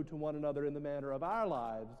to show to one another in the manner of our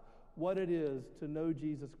lives what it is to know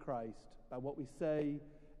Jesus Christ by what we say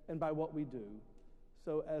and by what we do.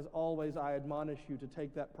 So as always, I admonish you to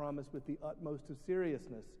take that promise with the utmost of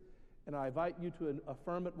seriousness, and I invite you to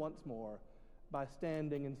affirm it once more by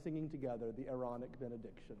standing and singing together the Aaronic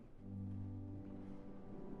benediction.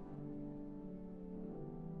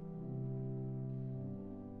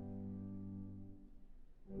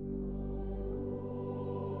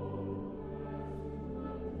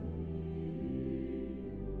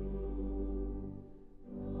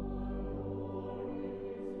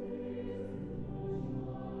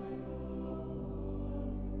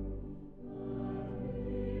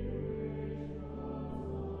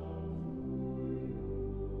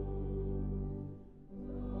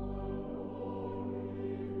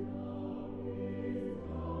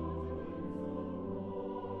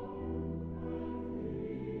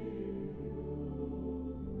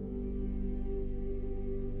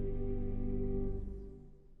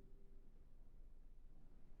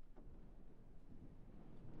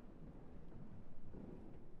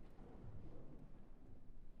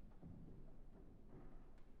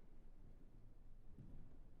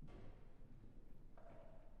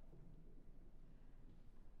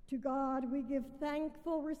 To God we give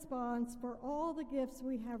thankful response for all the gifts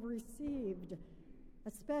we have received,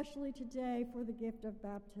 especially today for the gift of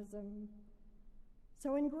baptism.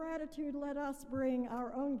 So in gratitude, let us bring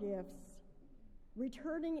our own gifts,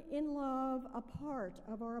 returning in love a part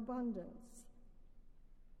of our abundance,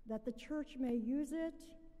 that the church may use it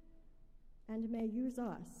and may use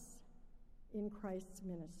us in Christ's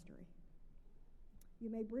ministry. You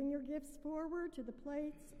may bring your gifts forward to the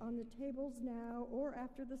plates on the tables now or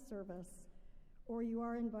after the service, or you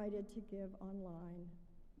are invited to give online.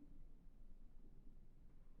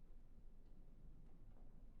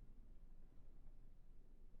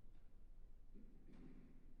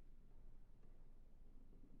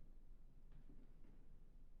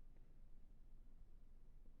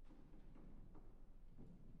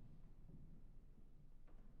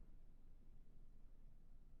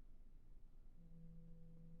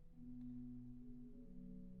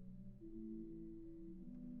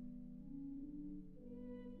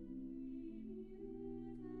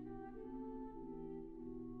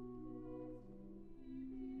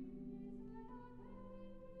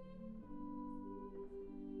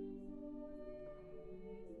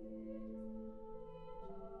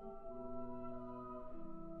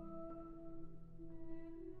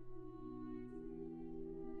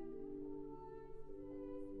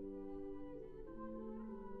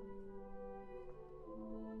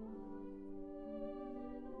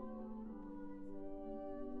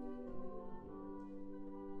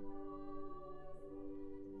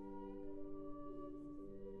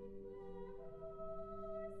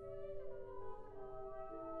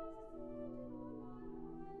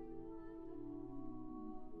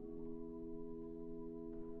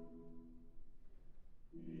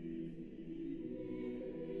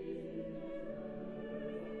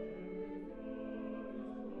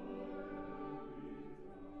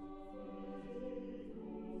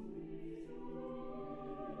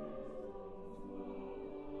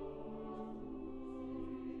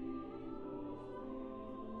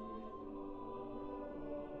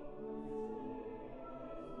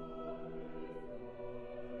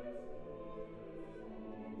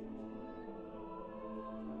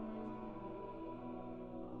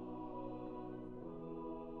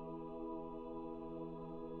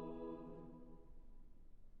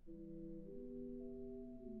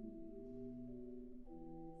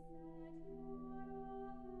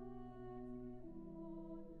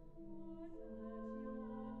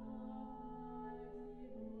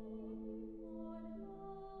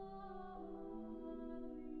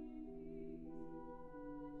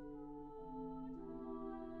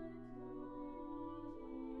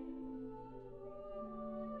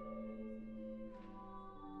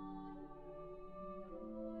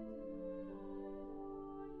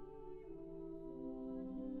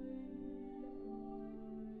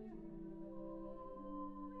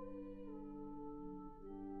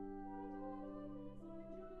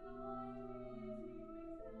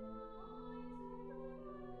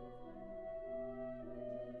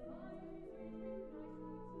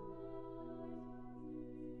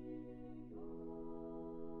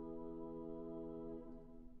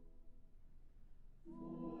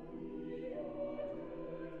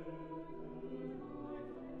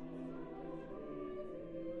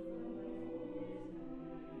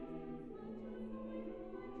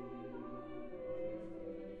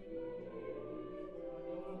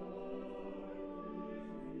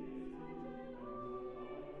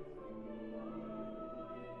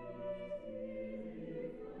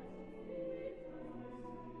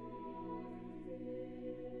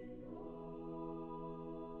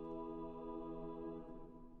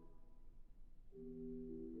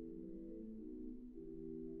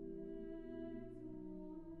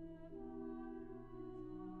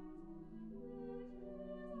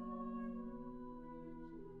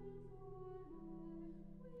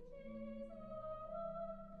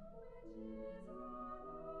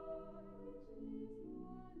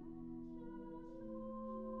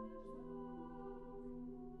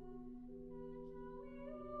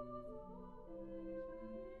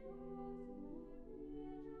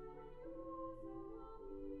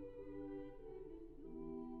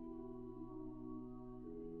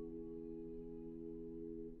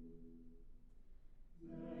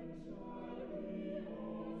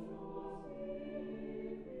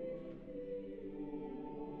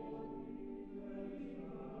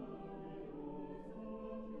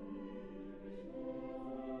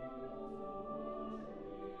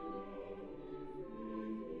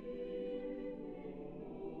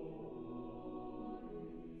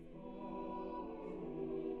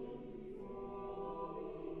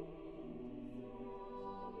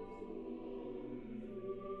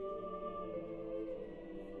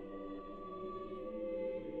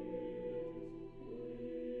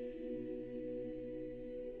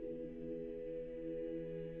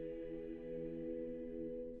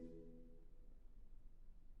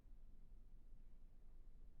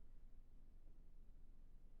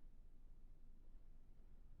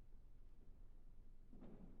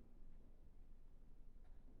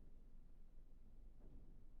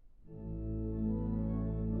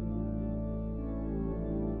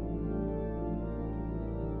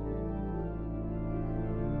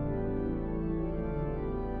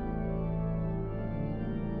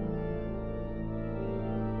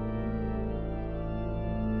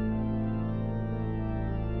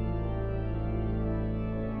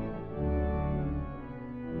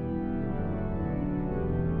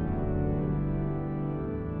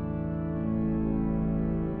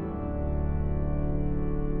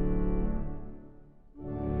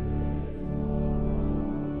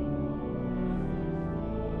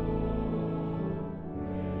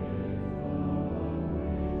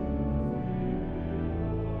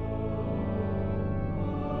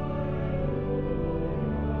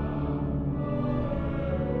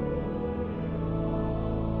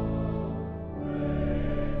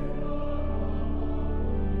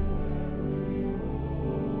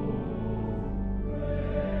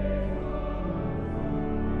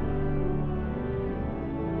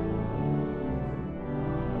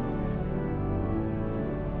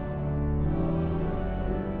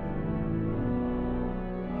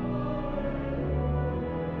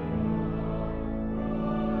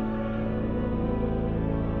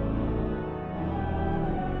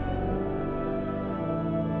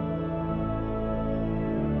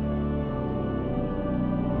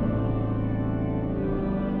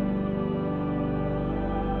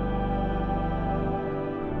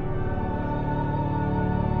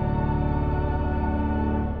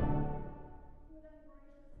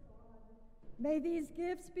 May these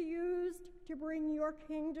gifts be used to bring your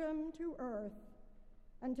kingdom to earth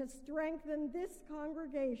and to strengthen this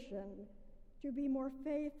congregation to be more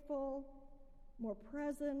faithful, more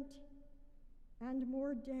present, and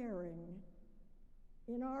more daring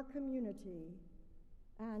in our community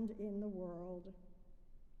and in the world.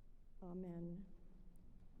 Amen.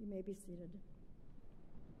 You may be seated.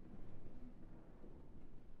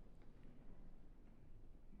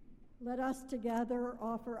 Let us together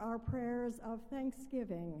offer our prayers of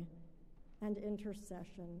thanksgiving and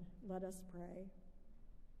intercession. Let us pray.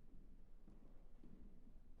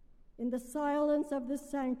 In the silence of this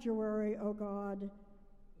sanctuary, O God,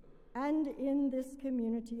 and in this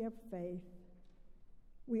community of faith,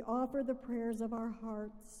 we offer the prayers of our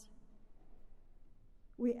hearts.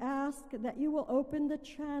 We ask that you will open the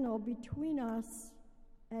channel between us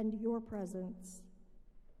and your presence,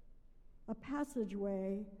 a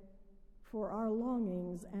passageway for our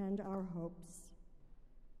longings and our hopes.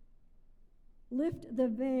 Lift the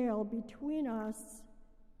veil between us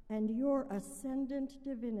and your ascendant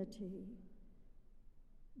divinity,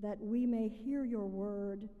 that we may hear your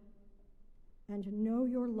word and know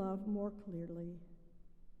your love more clearly.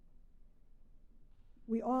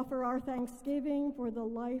 We offer our thanksgiving for the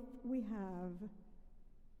life we have,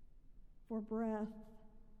 for breath,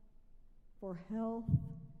 for health,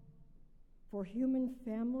 for human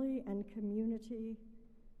family and community,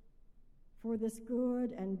 for this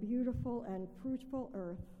good and beautiful and fruitful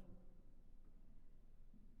earth.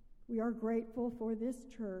 We are grateful for this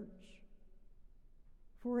church,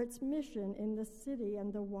 for its mission in the city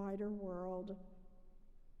and the wider world.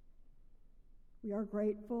 We are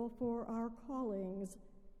grateful for our callings,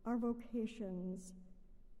 our vocations,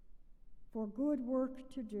 for good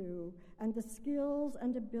work to do, and the skills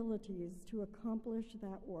and abilities to accomplish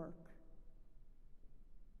that work.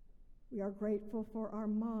 We are grateful for our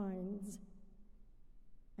minds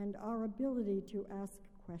and our ability to ask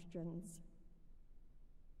questions,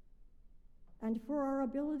 and for our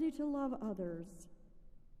ability to love others,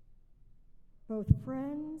 both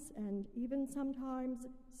friends and even sometimes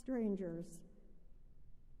strangers,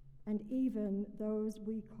 and even those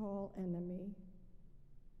we call enemy.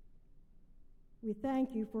 We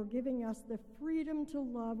thank you for giving us the freedom to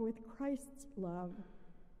love with Christ's love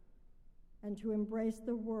and to embrace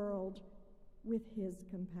the world with his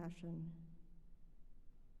compassion.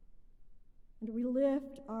 And we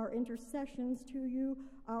lift our intercessions to you,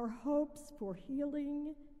 our hopes for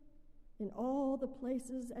healing in all the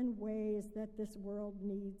places and ways that this world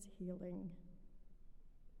needs healing.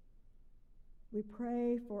 We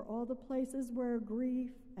pray for all the places where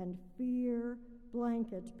grief and fear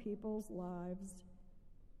blanket people's lives,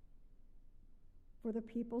 for the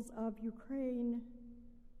peoples of Ukraine,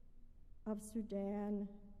 of Sudan,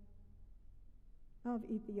 of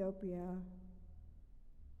Ethiopia,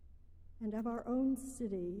 and of our own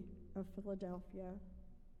city of Philadelphia.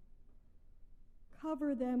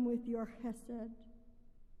 Cover them with your chesed,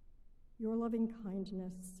 your loving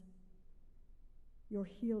kindness, your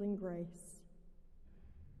healing grace.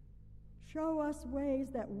 Show us ways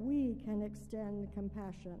that we can extend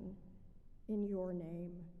compassion in your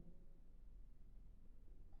name.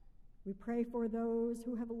 We pray for those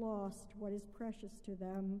who have lost what is precious to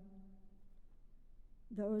them,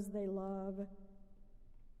 those they love,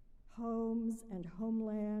 homes and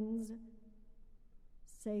homelands,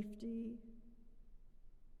 safety,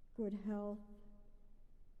 good health,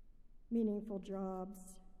 meaningful jobs,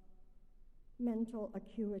 mental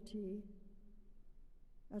acuity,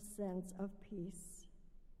 a sense of peace.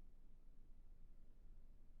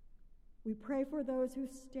 We pray for those who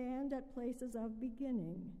stand at places of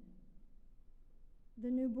beginning, the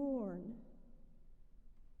newborn,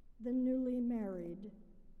 the newly married,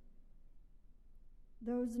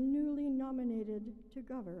 those newly nominated to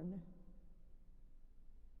govern,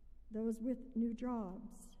 those with new jobs,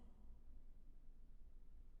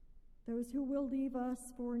 those who will leave us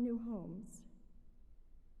for new homes,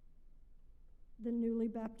 the newly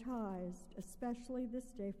baptized, especially this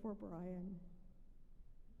day for Brian.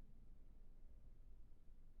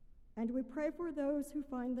 And we pray for those who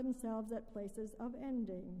find themselves at places of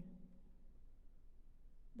ending,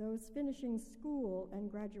 those finishing school and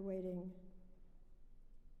graduating,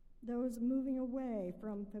 those moving away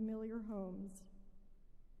from familiar homes,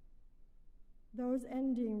 those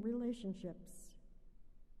ending relationships,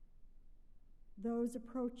 those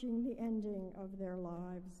approaching the ending of their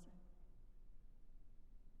lives.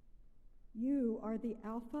 You are the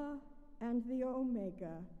Alpha and the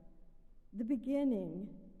Omega, the beginning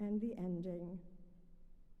and the ending.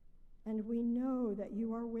 And we know that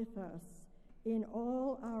you are with us in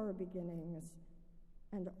all our beginnings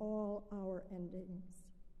and all our endings.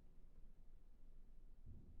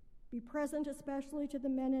 Be present especially to the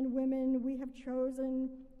men and women we have chosen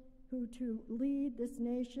who to lead this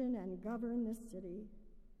nation and govern this city.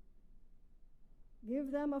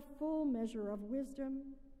 Give them a full measure of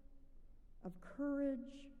wisdom, of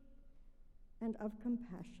courage, and of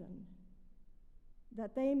compassion,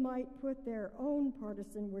 that they might put their own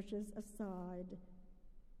partisan wishes aside,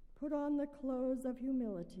 put on the clothes of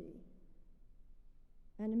humility,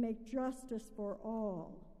 and make justice for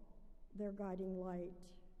all their guiding light.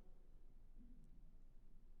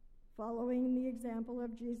 Following the example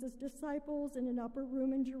of Jesus' disciples in an upper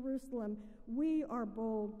room in Jerusalem, we are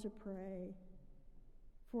bold to pray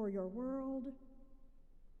for your world,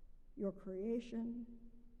 your creation,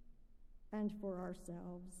 and for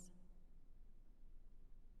ourselves.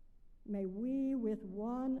 May we, with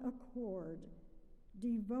one accord,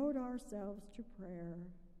 devote ourselves to prayer.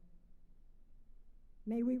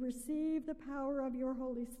 May we receive the power of your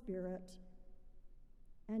Holy Spirit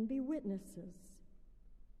and be witnesses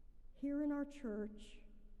here in our church,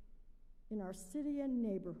 in our city and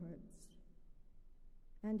neighborhoods,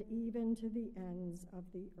 and even to the ends of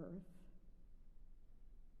the earth.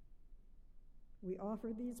 We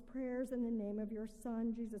offer these prayers in the name of your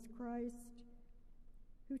Son, Jesus Christ,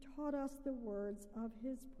 who taught us the words of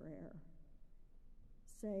his prayer,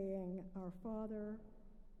 saying, Our Father,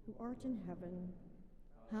 who art in heaven,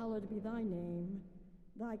 hallowed be thy name.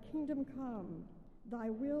 Thy kingdom come, thy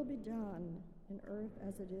will be done, in earth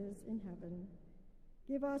as it is in heaven.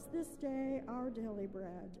 Give us this day our daily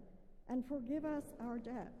bread, and forgive us our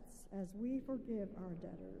debts as we forgive our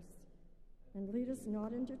debtors. And lead us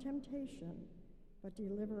not into temptation, but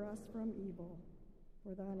deliver us from evil.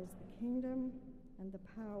 For thine is the kingdom, and the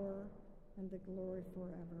power, and the glory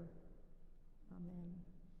forever. Amen.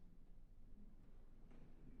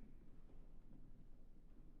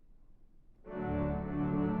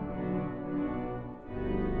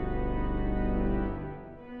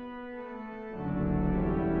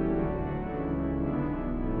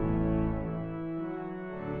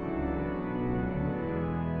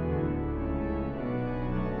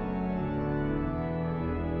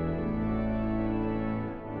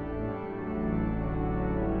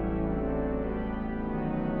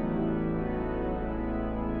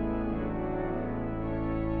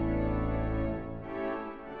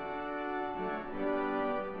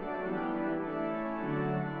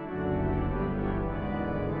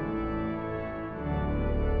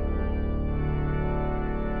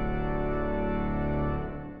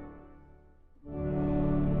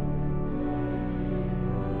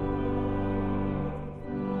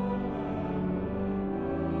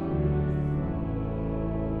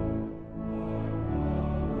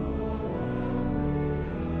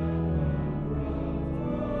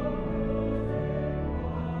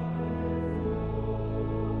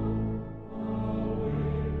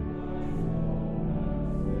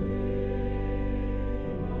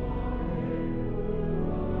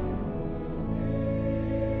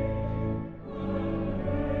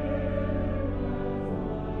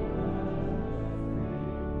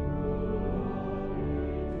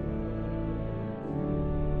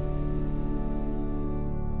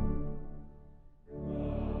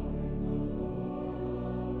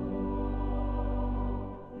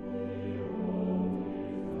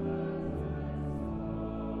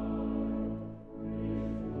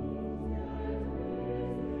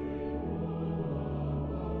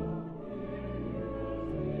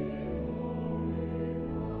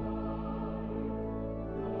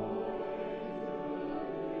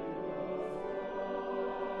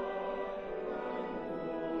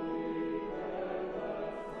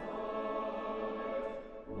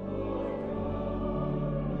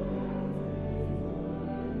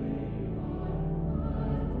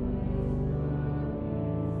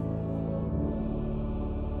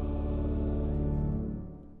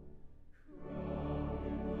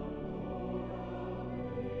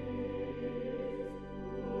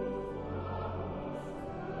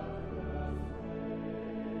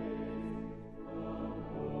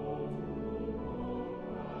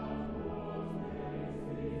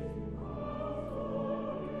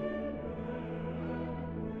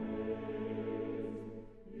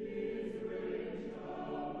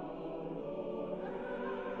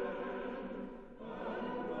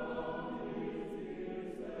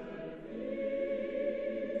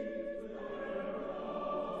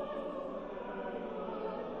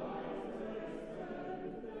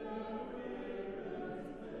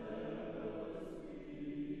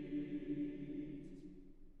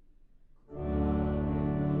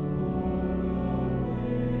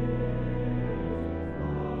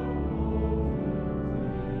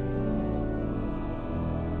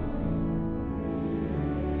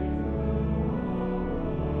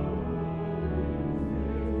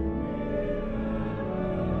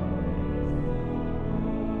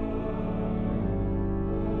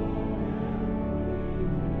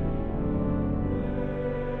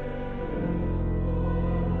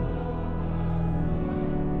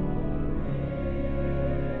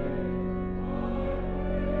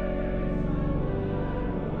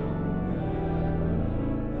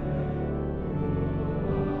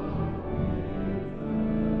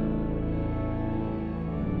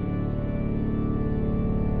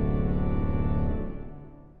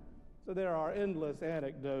 So there are endless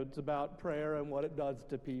anecdotes about prayer and what it does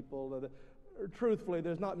to people. Truthfully,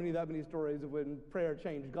 there's not that many stories of when prayer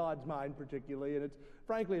changed God's mind particularly, and it's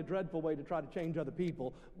frankly a dreadful way to try to change other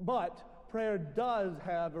people. But prayer does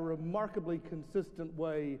have a remarkably consistent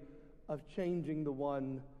way of changing the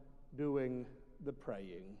one doing the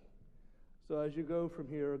praying. So as you go from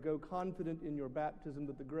here, go confident in your baptism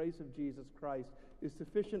that the grace of Jesus Christ is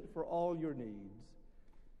sufficient for all your needs.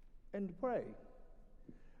 And pray.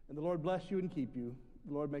 And the Lord bless you and keep you.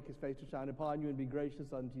 The Lord make his face to shine upon you and be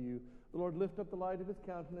gracious unto you. The Lord lift up the light of his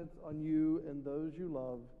countenance on you and those you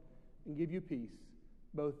love, and give you peace,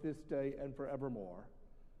 both this day and forevermore.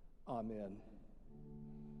 Amen.